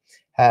night.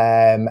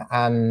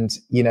 And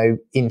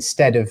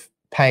instead of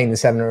paying the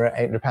 £700 or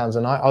 £800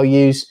 a night, I'll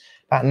use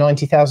about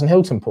 90,000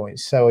 Hilton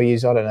points. So I'll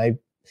use, I don't know,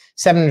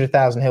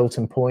 700,000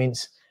 Hilton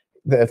points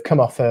that have come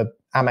off a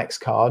Amex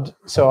card.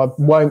 So I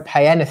won't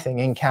pay anything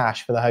in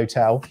cash for the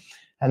hotel,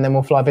 and then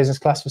we'll fly business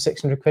class for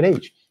 600 quid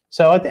each.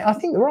 So I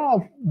think there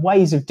are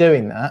ways of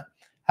doing that.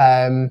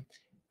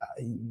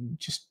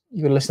 Just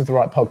you got to listen to the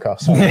right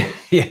podcast.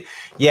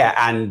 Yeah,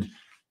 and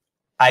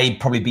I'd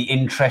probably be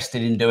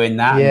interested in doing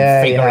that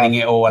and figuring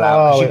it all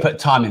out, because you put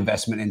time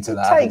investment into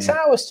that. It takes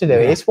hours to do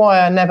it. It's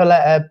why I never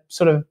let a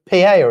sort of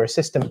PA or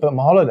assistant book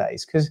my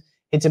holidays, because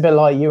it's a bit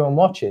like you and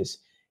watches.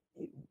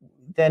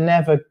 They're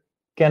never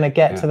going to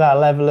get to that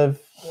level of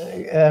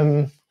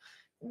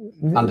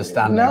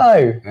understanding.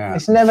 No,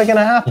 it's never going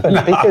to happen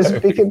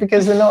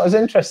because they're not as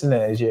interested in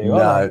it as you.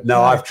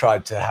 No, I've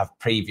tried to have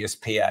previous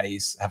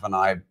PAs, haven't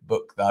I,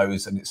 book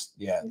those, and it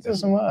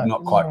doesn't work.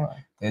 Not quite.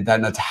 They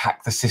don't know to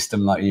hack the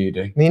system like you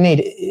do. You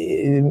need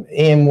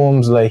Ian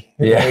Walmsley.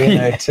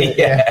 Yeah.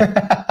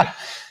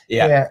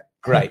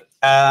 Great.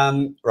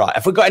 Right.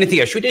 Have we got anything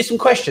else? Should we do some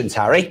questions,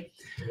 Harry?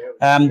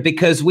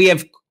 Because we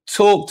have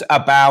talked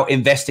about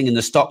investing in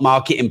the stock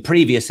market in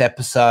previous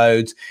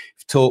episodes.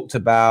 We've talked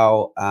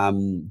about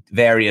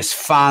various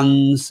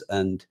funds,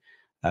 and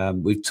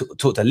we've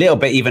talked a little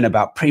bit even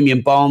about premium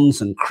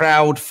bonds and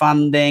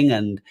crowdfunding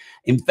and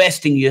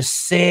investing your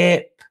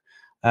SIP.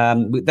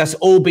 That's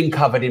all been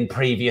covered in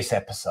previous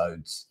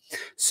episodes.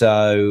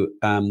 So,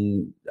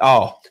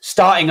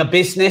 starting a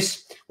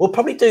business, we'll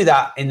probably do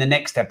that in the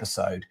next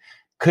episode.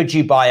 Could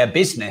you buy a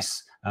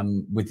business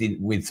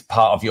with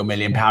part of your £1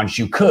 million?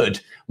 You could.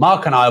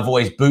 Mark and I have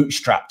always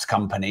bootstrapped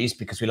companies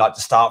because we like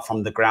to start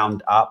from the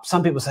ground up.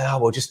 Some people say,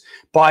 we'll just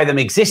buy them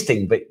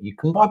existing, but you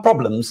can buy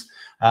problems.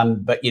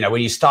 But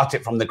when you start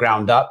it from the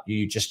ground up,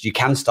 you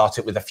can start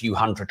it with a few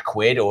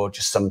 £100 or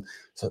just some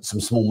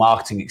small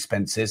marketing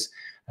expenses.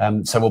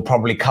 So we'll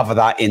probably cover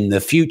that in the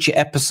future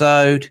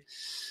episode.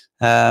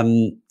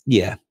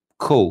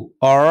 Cool.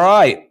 All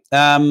right.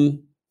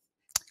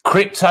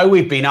 Crypto,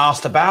 we've been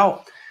asked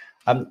about.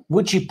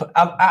 Would you put,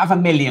 out of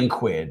 £1 million,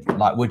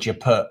 would you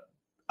put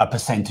a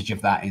percentage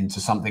of that into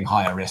something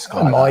higher risk?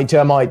 I might do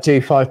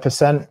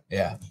 5%.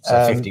 Yeah.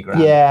 So 50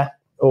 grand. Yeah.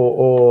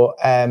 Or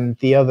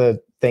the other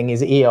thing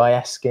is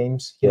EIS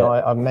schemes.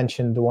 I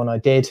mentioned the one I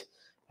did.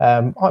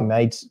 I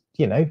made,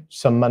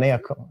 some money. I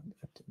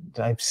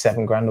don't know,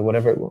 7 grand or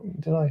whatever it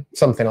was,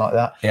 something like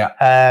that.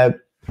 Yeah.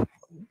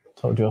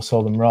 Told you I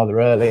sold them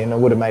rather early, and I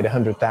would have made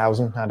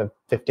 100,000 out of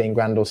 15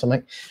 grand or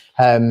something.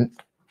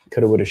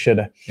 Coulda, woulda,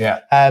 shoulda.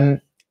 Yeah.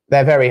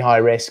 They're very high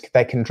risk.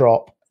 They can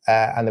drop,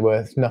 and they're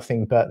worth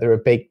nothing, but there are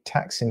big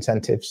tax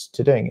incentives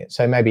to doing it.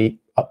 So maybe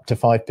up to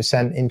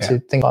 5% into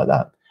things like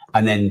that.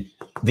 And then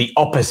the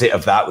opposite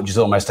of that, which is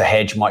almost a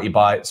hedge, might you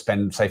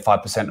spend say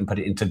 5% and put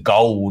it into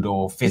gold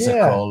or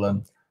physical?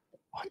 And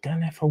I don't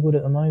know if I would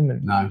at the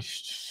moment. No.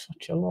 It's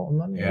such a lot of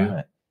money, isn't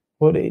it?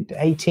 What,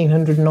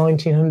 1,800,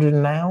 1,900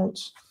 an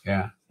ounce?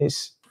 Yeah.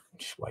 It's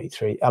just wait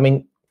through. I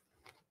mean,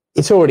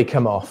 it's already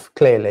come off,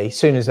 clearly. As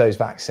soon as those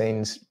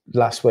vaccines,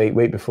 last week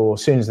before,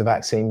 as soon as the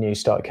vaccine news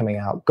started coming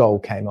out,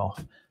 gold came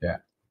off. Yeah.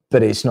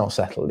 But it's not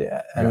settled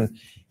yet. And,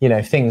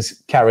 if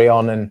things carry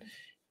on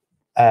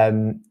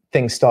and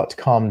things start to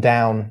calm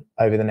down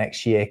over the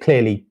next year,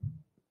 clearly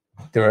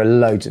there are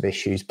loads of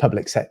issues,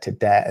 public sector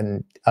debt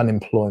and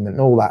unemployment,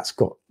 and all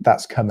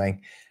that's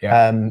coming.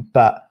 Yeah.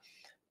 But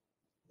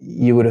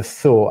you would have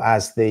thought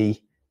as the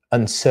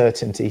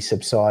uncertainty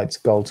subsides,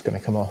 gold's going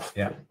to come off.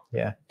 Yeah.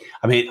 Yeah.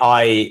 I mean,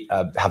 I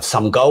have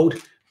some gold,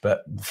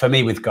 but for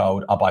me with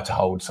gold, I buy to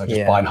hold. So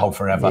just buy and hold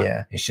forever.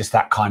 Yeah. It's just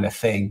that kind of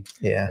thing.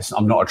 Yeah.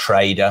 I'm not a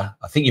trader.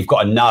 I think you've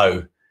got to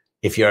know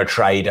if you're a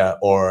trader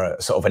or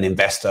a sort of an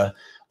investor,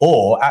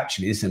 or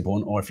actually this is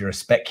important, or if you're a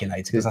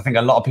speculator, because I think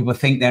a lot of people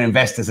think they're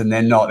investors and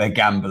they're not, they're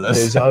gamblers.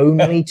 There's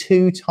only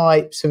 2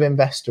 types of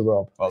investor,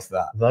 Rob. What's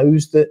that?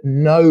 Those that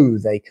know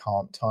they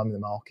can't time the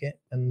market,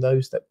 and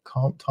those that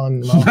can't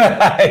time the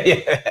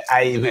market.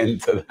 Amen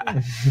to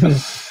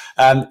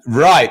that.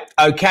 Right.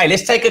 Okay.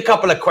 Let's take a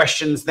couple of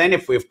questions then,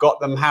 if we've got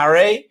them,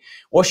 Harry.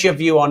 What's your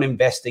view on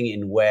investing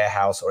in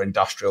warehouse or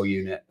industrial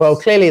units? Well,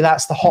 clearly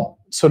that's the hot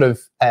sort of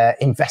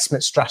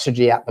investment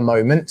strategy at the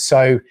moment.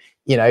 So,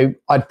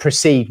 I'd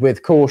proceed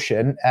with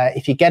caution.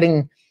 If you're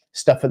getting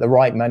stuff at the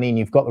right money and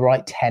you've got the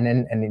right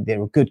tenant and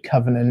they're a good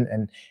covenant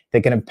and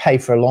they're going to pay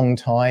for a long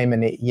time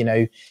and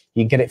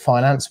you get it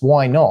financed,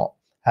 why not?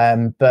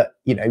 But,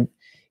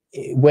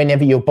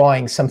 whenever you're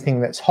buying something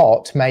that's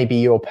hot, maybe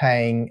you're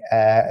paying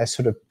a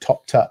sort of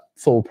topped up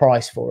full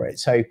price for it.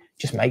 So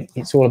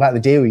it's all about the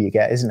deal you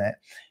get, isn't it?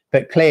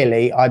 But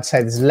clearly, I'd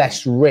say there's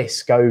less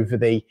risk over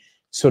the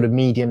sort of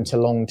medium to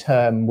long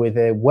term with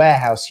a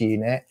warehouse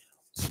unit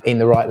in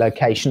the right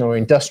location or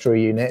industrial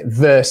unit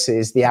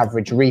versus the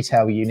average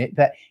retail unit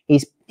that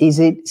is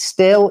it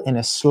still in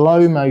a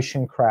slow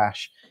motion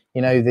crash.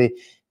 You know, the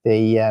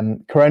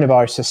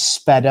coronavirus has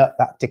sped up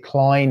that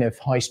decline of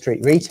high street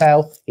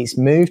retail. It's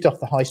moved off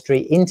the high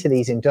street into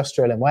these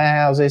industrial and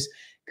warehouses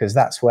because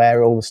that's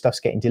where all the stuff's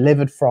getting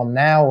delivered from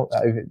now.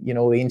 You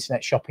know, all the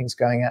internet shopping's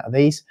going out of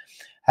these.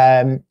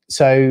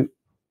 So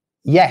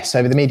yes,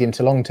 over the medium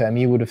to long term,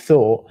 you would have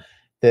thought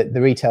that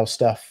the retail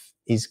stuff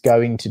is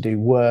going to do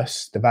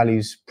worse. The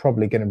value's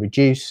probably going to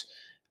reduce,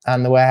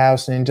 and the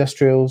warehouse and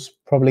industrial's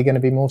probably going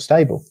to be more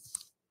stable.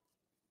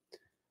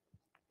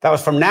 That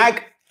was from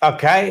Nag.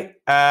 Okay.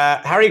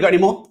 Harry, you got any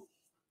more?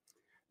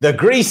 The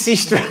greasy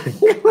string.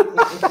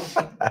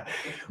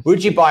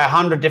 Would you buy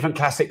 100 different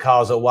classic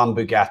cars or one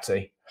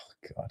Bugatti?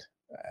 Oh, God.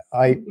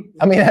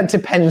 I mean, it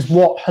depends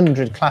what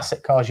 100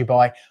 classic cars you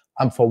buy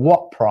and for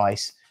what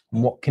price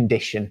and what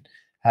condition.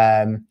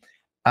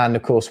 And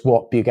of course,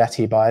 what Bugatti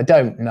you buy. I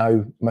don't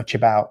know much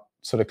about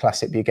sort of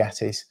classic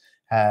Bugattis,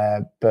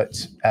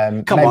 but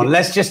come on,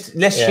 let's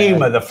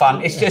humour the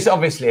fun. It's just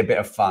obviously a bit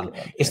of fun.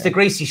 It's the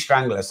Greasy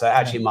Strangler, so it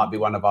actually might be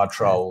one of our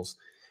trolls.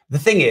 The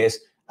thing is,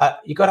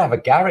 you've got to have a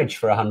garage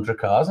for 100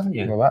 cars, haven't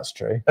you? Well, that's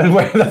true. And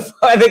where the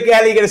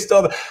hell are you going to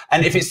store them?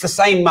 And if it's the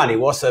same money,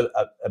 what's a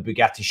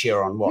Bugatti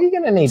Chiron? What? You're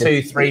going to need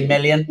 2-3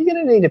 million. You're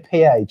going to need a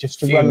PA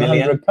just to run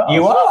 100 cars.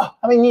 You are.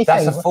 I mean,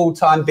 that's a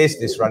full-time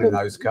business running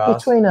those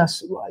cars. Between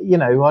us, you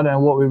know, I don't know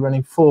what we're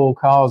running, 4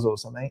 cars or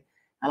something,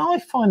 and I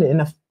find it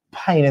enough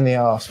pain in the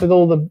arse with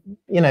all the,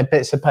 you know,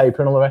 bits of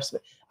paper and all the rest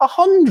of it.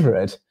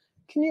 100.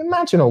 Can you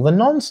imagine all the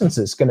nonsense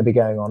that's going to be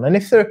going on? And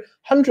if there are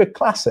 100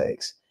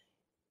 classics,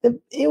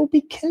 it'll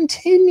be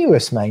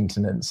continuous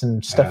maintenance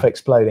and stuff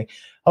exploding.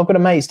 I've got a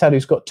mate's dad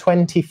who's got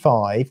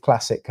 25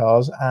 classic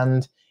cars,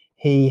 and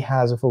he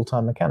has a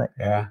full-time mechanic.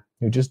 Yeah,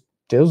 who just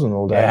deals with them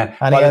all day. Yeah.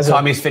 And by the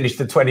time he's finished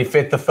the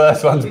 25th, the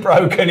first one's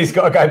broken. He's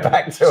got to go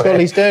back to it. That's all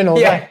he's doing all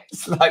day.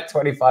 It's like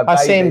 25 I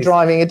babies. see him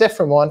driving a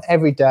different one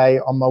every day.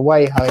 On my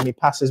way home, he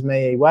passes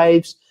me, he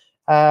waves,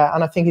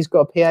 and I think he's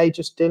got a PA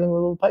just dealing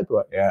with all the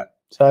paperwork. Yeah.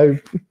 So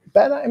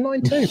bear that in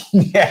mind too.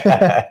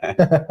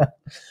 Yeah.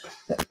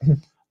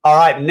 All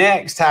right,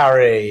 next,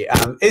 Harry.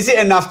 Is it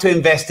enough to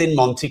invest in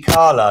Monte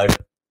Carlo?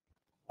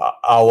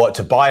 What,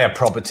 to buy a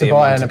property to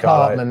buy in Monte an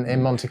Carlo? apartment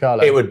in Monte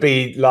Carlo? It would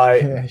be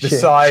like the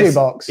size.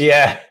 Shoebox.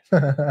 Yeah.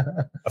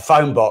 A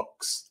phone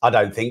box. I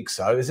don't think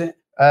so, is it?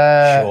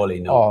 Surely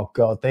not. Oh,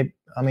 God.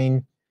 I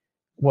mean,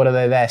 what are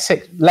they there?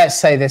 Let's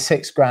say they're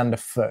 $6,000 a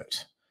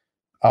foot.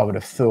 I would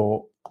have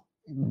thought.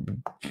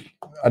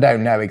 I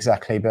don't know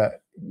exactly,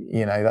 but,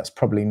 you know, that's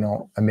probably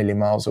not a million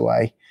miles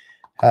away.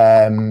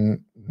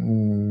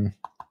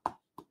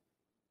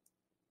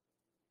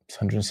 It's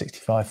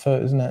 165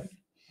 foot, isn't it?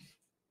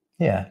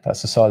 Yeah,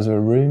 that's the size of a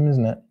room,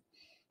 isn't it?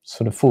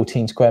 Sort of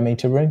 14 square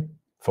meter room.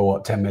 For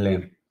what, 10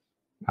 million?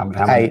 How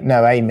many?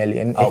 A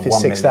million. If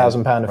it's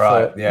 £6,000 a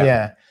foot.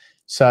 Yeah.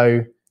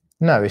 So,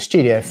 no, a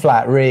studio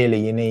flat,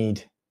 really, you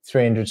need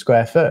 300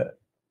 square foot,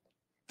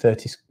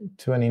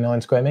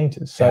 29 square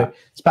meters. So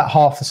it's about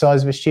half the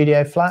size of a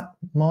studio flat.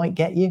 Might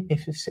get you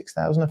if it's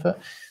 6,000 a foot.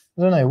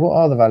 I don't know. What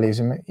are the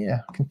values? Yeah,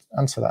 I can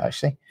answer that,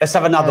 actually. Let's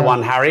have another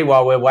one, Harry,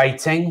 while we're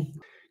waiting.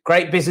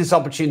 Great business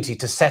opportunity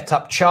to set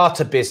up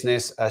charter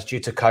business as due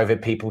to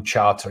COVID, people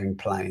chartering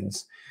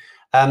planes.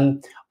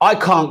 I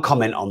can't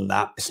comment on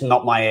that. It's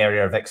not my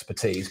area of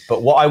expertise.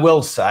 But what I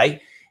will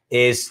say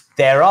is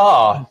there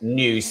are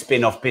new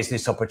spin-off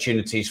business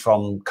opportunities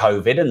from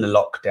COVID and the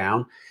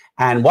lockdown.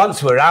 And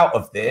once we're out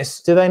of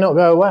this... Do they not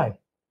go away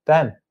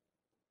then?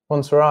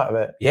 Once we're out of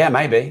it? Yeah,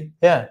 maybe.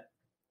 Yeah.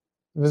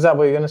 Was that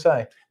what you're going to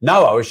say?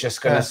 No, I was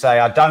just going to say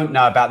I don't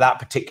know about that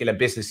particular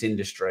business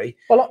industry,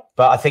 but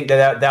I think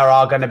that there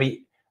are going to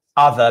be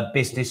other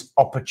business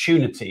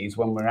opportunities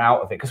when we're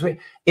out of it. Because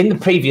in the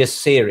previous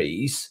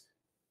series,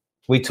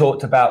 we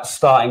talked about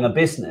starting a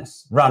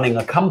business, running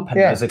a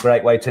company is a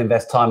great way to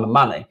invest time and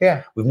money.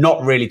 Yeah, we've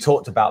not really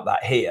talked about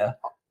that here.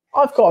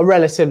 I've got a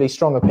relatively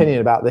strong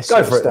opinion about this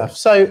sort of stuff.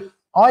 So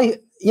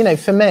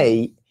for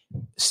me,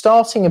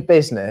 starting a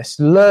business,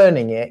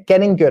 learning it,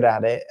 getting good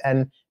at it,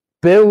 and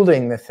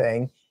building the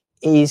thing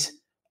is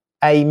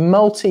a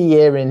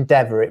multi-year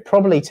endeavor. It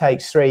probably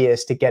takes 3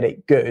 years to get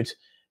it good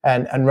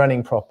and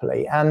running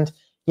properly. And,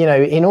 you know,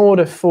 in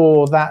order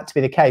for that to be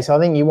the case, I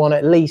think you want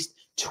at least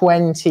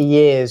 20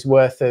 years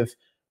worth of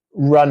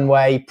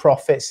runway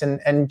profits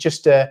and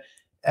just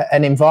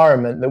an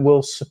environment that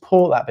will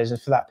support that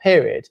business for that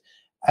period.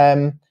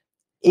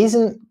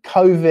 Isn't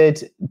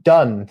COVID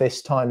done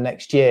this time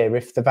next year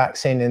if the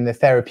vaccine and the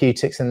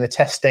therapeutics and the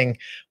testing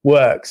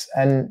works?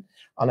 And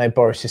I know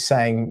Boris is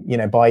saying, you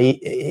know, by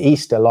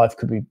Easter, life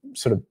could be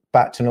sort of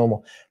back to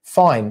normal.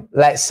 Fine.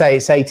 Let's say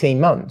it's 18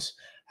 months.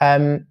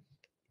 That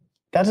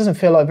doesn't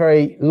feel like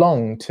very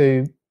long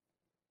to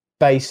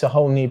base a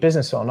whole new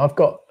business on. I've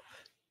got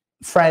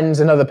friends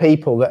and other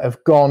people that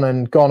have gone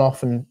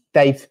off and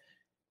they've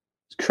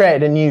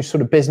created a new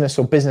sort of business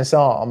or business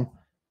arm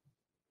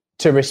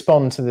to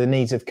respond to the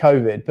needs of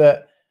COVID,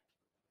 but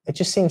it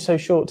just seems so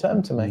short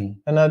term to me.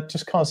 And I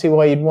just can't see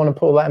why you'd want to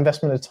put all that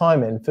investment of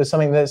time in for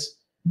something that's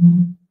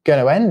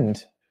going to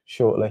end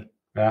shortly.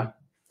 Yeah.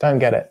 Don't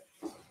get it.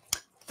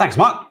 Thanks,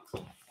 Mark.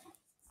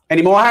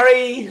 Any more,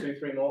 Harry? 2,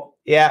 3 more.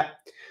 Yeah.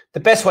 The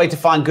best way to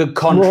find good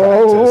contractors.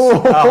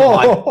 Whoa. Oh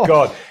my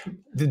God.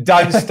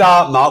 Don't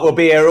start, Mark. We'll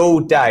be here all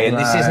day. And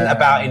this isn't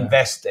about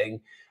investing.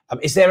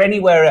 Is there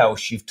anywhere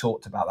else you've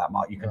talked about that,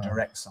 Mark, you can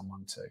direct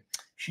someone to? You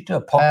should do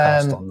a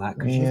podcast on that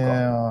because you've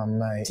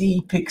got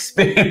deep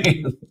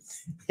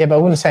experience. Yeah, but I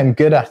wouldn't say I'm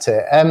good at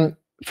it.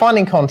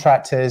 Finding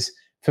contractors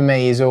for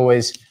me is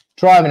always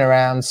driving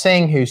around,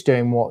 seeing who's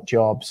doing what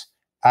jobs,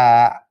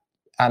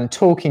 and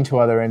talking to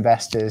other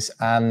investors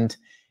and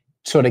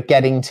sort of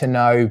getting to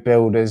know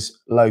builders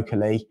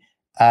locally.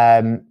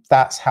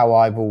 That's how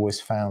I've always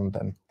found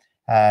them.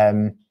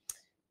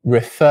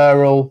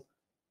 Referral,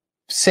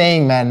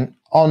 seeing men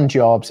on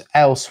jobs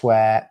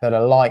elsewhere that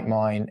are like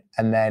mine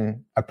and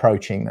then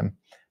approaching them.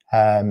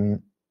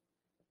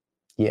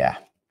 Yeah.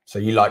 So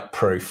you like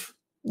proof.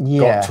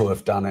 Yeah. Got to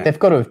have done it. They've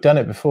got to have done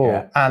it before.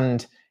 Yeah.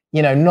 And,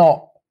 you know,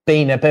 not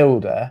being a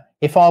builder,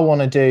 if I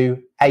want to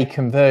do a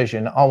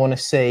conversion, I want to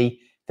see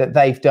that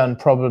they've done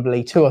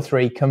probably 2 or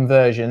 3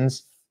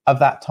 conversions of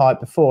that type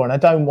before. And I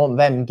don't want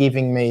them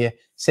giving me a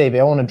CV.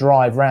 I want to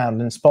drive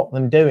around and spot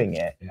them doing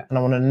it. Yeah. And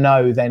I want to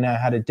know they know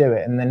how to do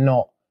it and they're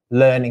not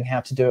learning how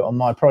to do it on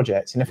my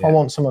projects. And if I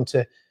want someone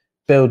to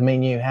build me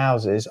new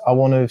houses, I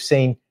want to have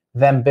seen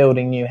them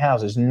building new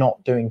houses,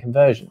 not doing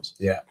conversions.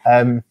 Yeah.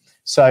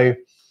 So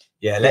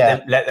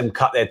let them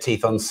cut their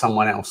teeth on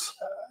someone else.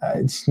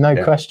 It's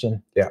no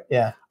question. Yeah.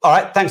 Yeah. All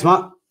right. Thanks,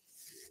 Mark.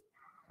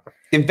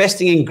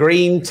 Investing in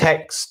green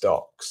tech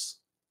stocks.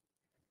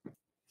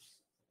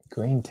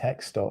 Green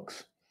tech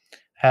stocks.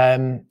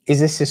 Is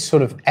this a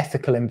sort of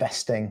ethical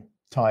investing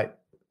type?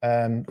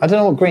 I don't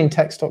know what green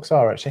tech stocks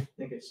are actually. I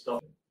think it's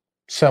stock.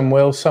 Some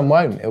will, some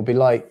won't. It'll be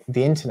like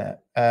the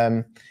internet.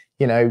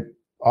 You know,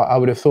 I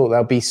would have thought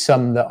there'll be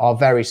some that are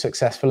very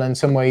successful and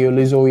some where you'll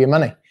lose all your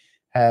money.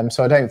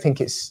 So I don't think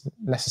it's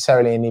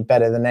necessarily any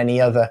better than any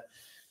other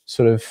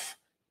sort of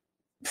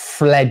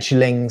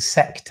fledgling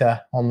sector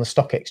on the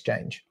stock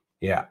exchange.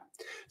 Yeah.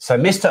 So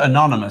Mr.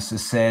 Anonymous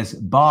says,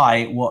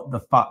 buy what the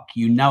fuck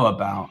you know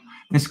about.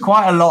 There's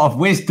quite a lot of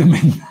wisdom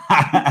in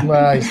that.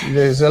 Well,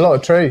 there's a lot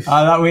of truth.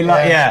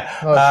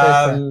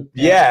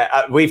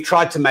 We've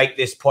tried to make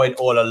this point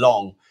all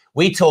along.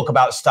 We talk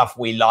about stuff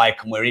we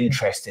like and we're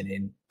interested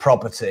in: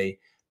 property,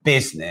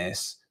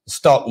 business,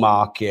 stock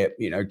market,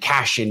 you know,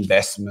 cash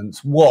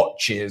investments,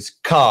 watches,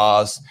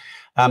 cars.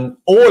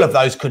 All of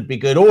those could be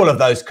good. All of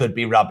those could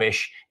be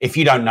rubbish if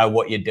you don't know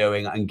what you're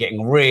doing and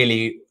getting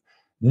really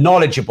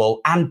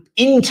knowledgeable and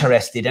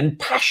interested and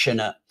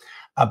passionate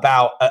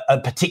about a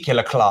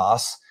particular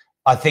class,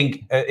 I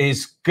think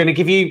is going to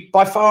give you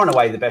by far and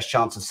away the best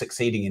chance of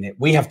succeeding in it.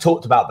 We have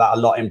talked about that a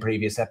lot in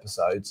previous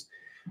episodes.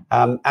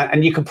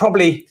 And you could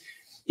probably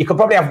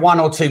have 1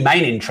 or 2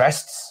 main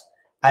interests,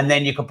 and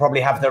then you could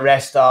probably have the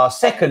rest are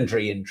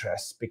secondary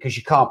interests, because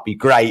you can't be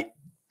great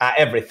at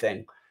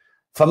everything.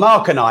 For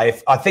Mark and I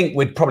think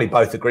we'd probably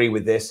both agree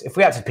with this. If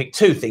we had to pick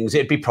 2 things,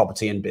 it'd be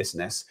property and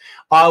business.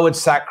 I would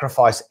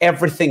sacrifice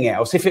everything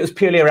else if it was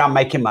purely around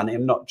making money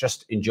and not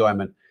just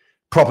enjoyment.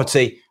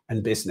 Property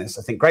and business.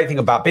 I think great thing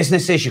about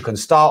business is you can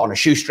start on a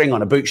shoestring,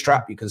 on a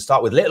bootstrap. You can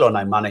start with little or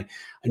no money,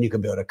 and you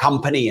can build a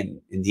company in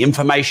the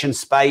information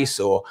space,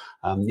 or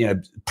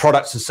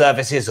products and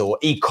services, or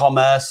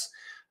e-commerce.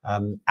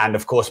 And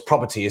of course,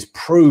 property is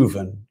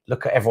proven.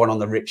 Look at everyone on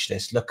the rich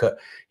list. Look at,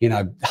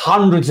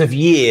 hundreds of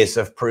years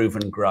of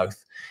proven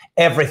growth.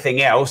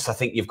 Everything else, I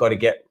think you've got to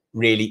get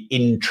really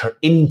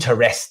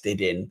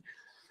interested in.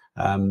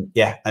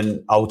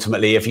 And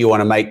ultimately, if you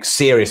want to make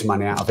serious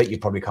money out of it,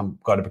 you've probably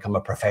got to become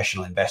a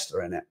professional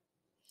investor in it.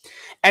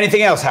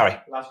 Anything else, Harry?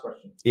 Last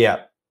question.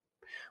 Yeah.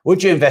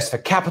 Would you invest for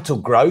capital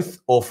growth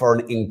or for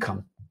an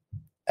income?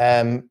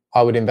 I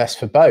would invest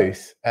for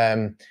both.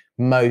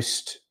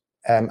 Most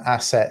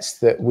assets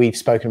that we've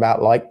spoken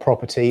about, like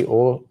property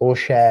or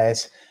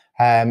shares,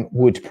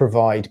 would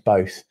provide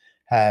both.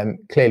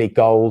 Clearly,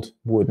 gold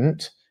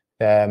wouldn't.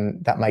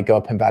 That may go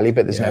up in value,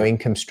 but there's no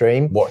income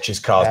stream. Watches,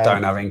 cars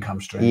don't have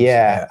income streams.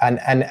 Yeah.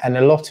 And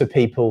a lot of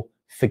people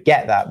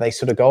forget that. They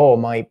sort of go, oh,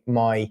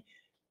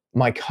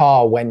 my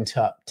car went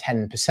up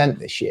 10%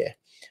 this year.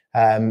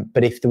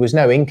 But if there was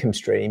no income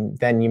stream,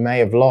 then you may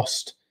have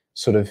lost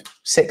sort of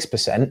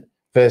 6%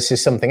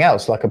 versus something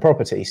else like a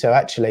property. So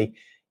actually,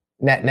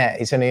 net,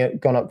 it's only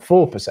gone up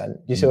 4%.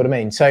 You see what I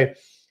mean? So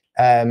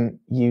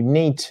you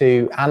need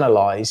to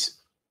analyze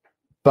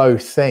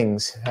both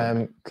things.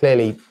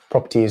 Clearly,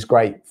 property is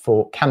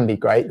can be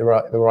great. The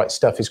right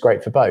stuff is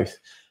great for both.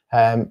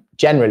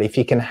 Generally, if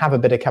you can have a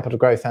bit of capital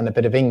growth and a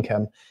bit of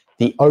income,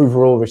 the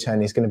overall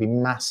return is going to be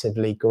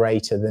massively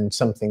greater than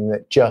something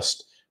that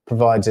just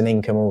provides an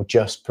income or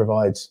just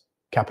provides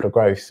capital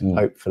growth,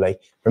 hopefully.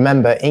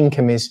 Remember,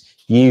 income is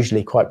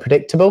usually quite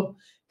predictable.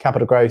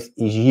 Capital growth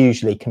is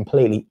usually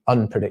completely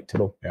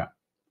unpredictable. Yeah.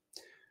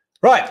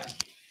 Right.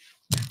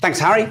 Thanks,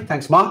 Harry.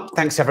 Thanks, Mark.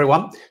 Thanks,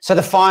 everyone. So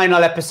the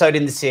final episode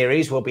in the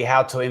series will be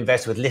how to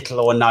invest with little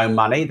or no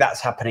money.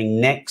 That's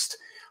happening next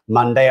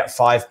Monday at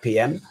 5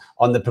 p.m.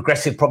 on the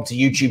Progressive Property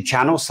YouTube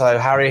channel. So,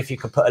 Harry, if you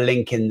could put a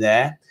link in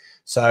there.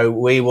 So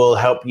we will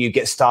help you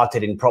get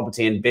started in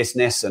property and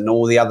business and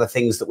all the other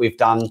things that we've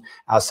done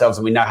ourselves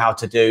and we know how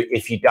to do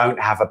if you don't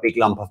have a big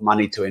lump of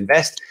money to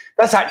invest.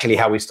 That's actually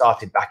how we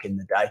started back in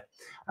the day.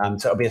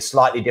 So it'll be a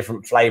slightly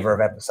different flavor of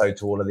episode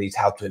to all of these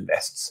how to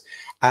invests.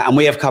 And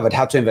we have covered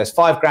how to invest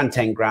 5 grand,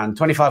 10 grand,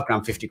 25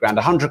 grand, 50 grand,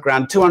 100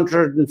 grand,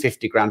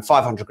 250 grand,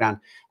 500 grand,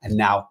 and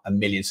now $1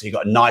 million. So you've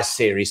got a nice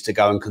series to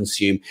go and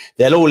consume.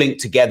 They'll all link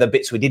together.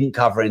 Bits we didn't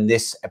cover in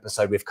this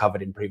episode, we've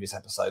covered in previous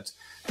episodes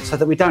so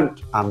that we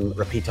don't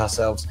repeat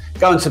ourselves.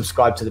 Go and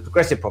subscribe to the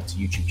Progressive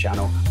Property YouTube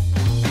channel.